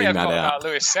not story editing I've that got out. about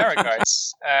Lewis Serra,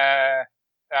 guys.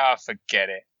 Forget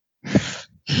it.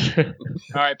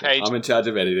 All right, Paige. I'm in charge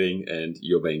of editing, and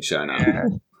you're being shown up. Yeah,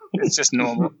 it's just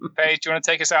normal. Paige, do you want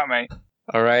to take us out, mate?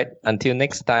 All right. Until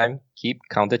next time, keep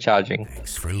countercharging.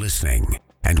 Thanks for listening,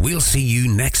 and we'll see you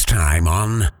next time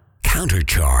on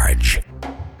Countercharge.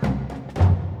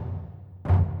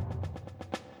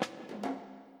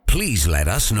 Please let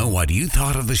us know what you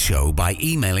thought of the show by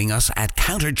emailing us at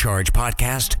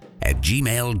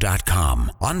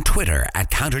counterchargepodcast@gmail.com, on Twitter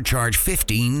at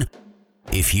countercharge15.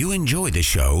 If you enjoy the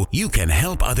show, you can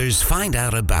help others find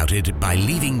out about it by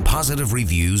leaving positive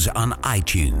reviews on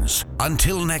iTunes.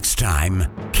 Until next time,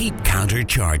 keep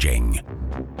countercharging.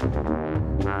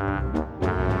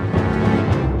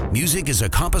 Music is a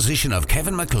composition of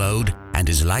Kevin MacLeod and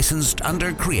is licensed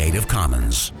under Creative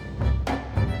Commons.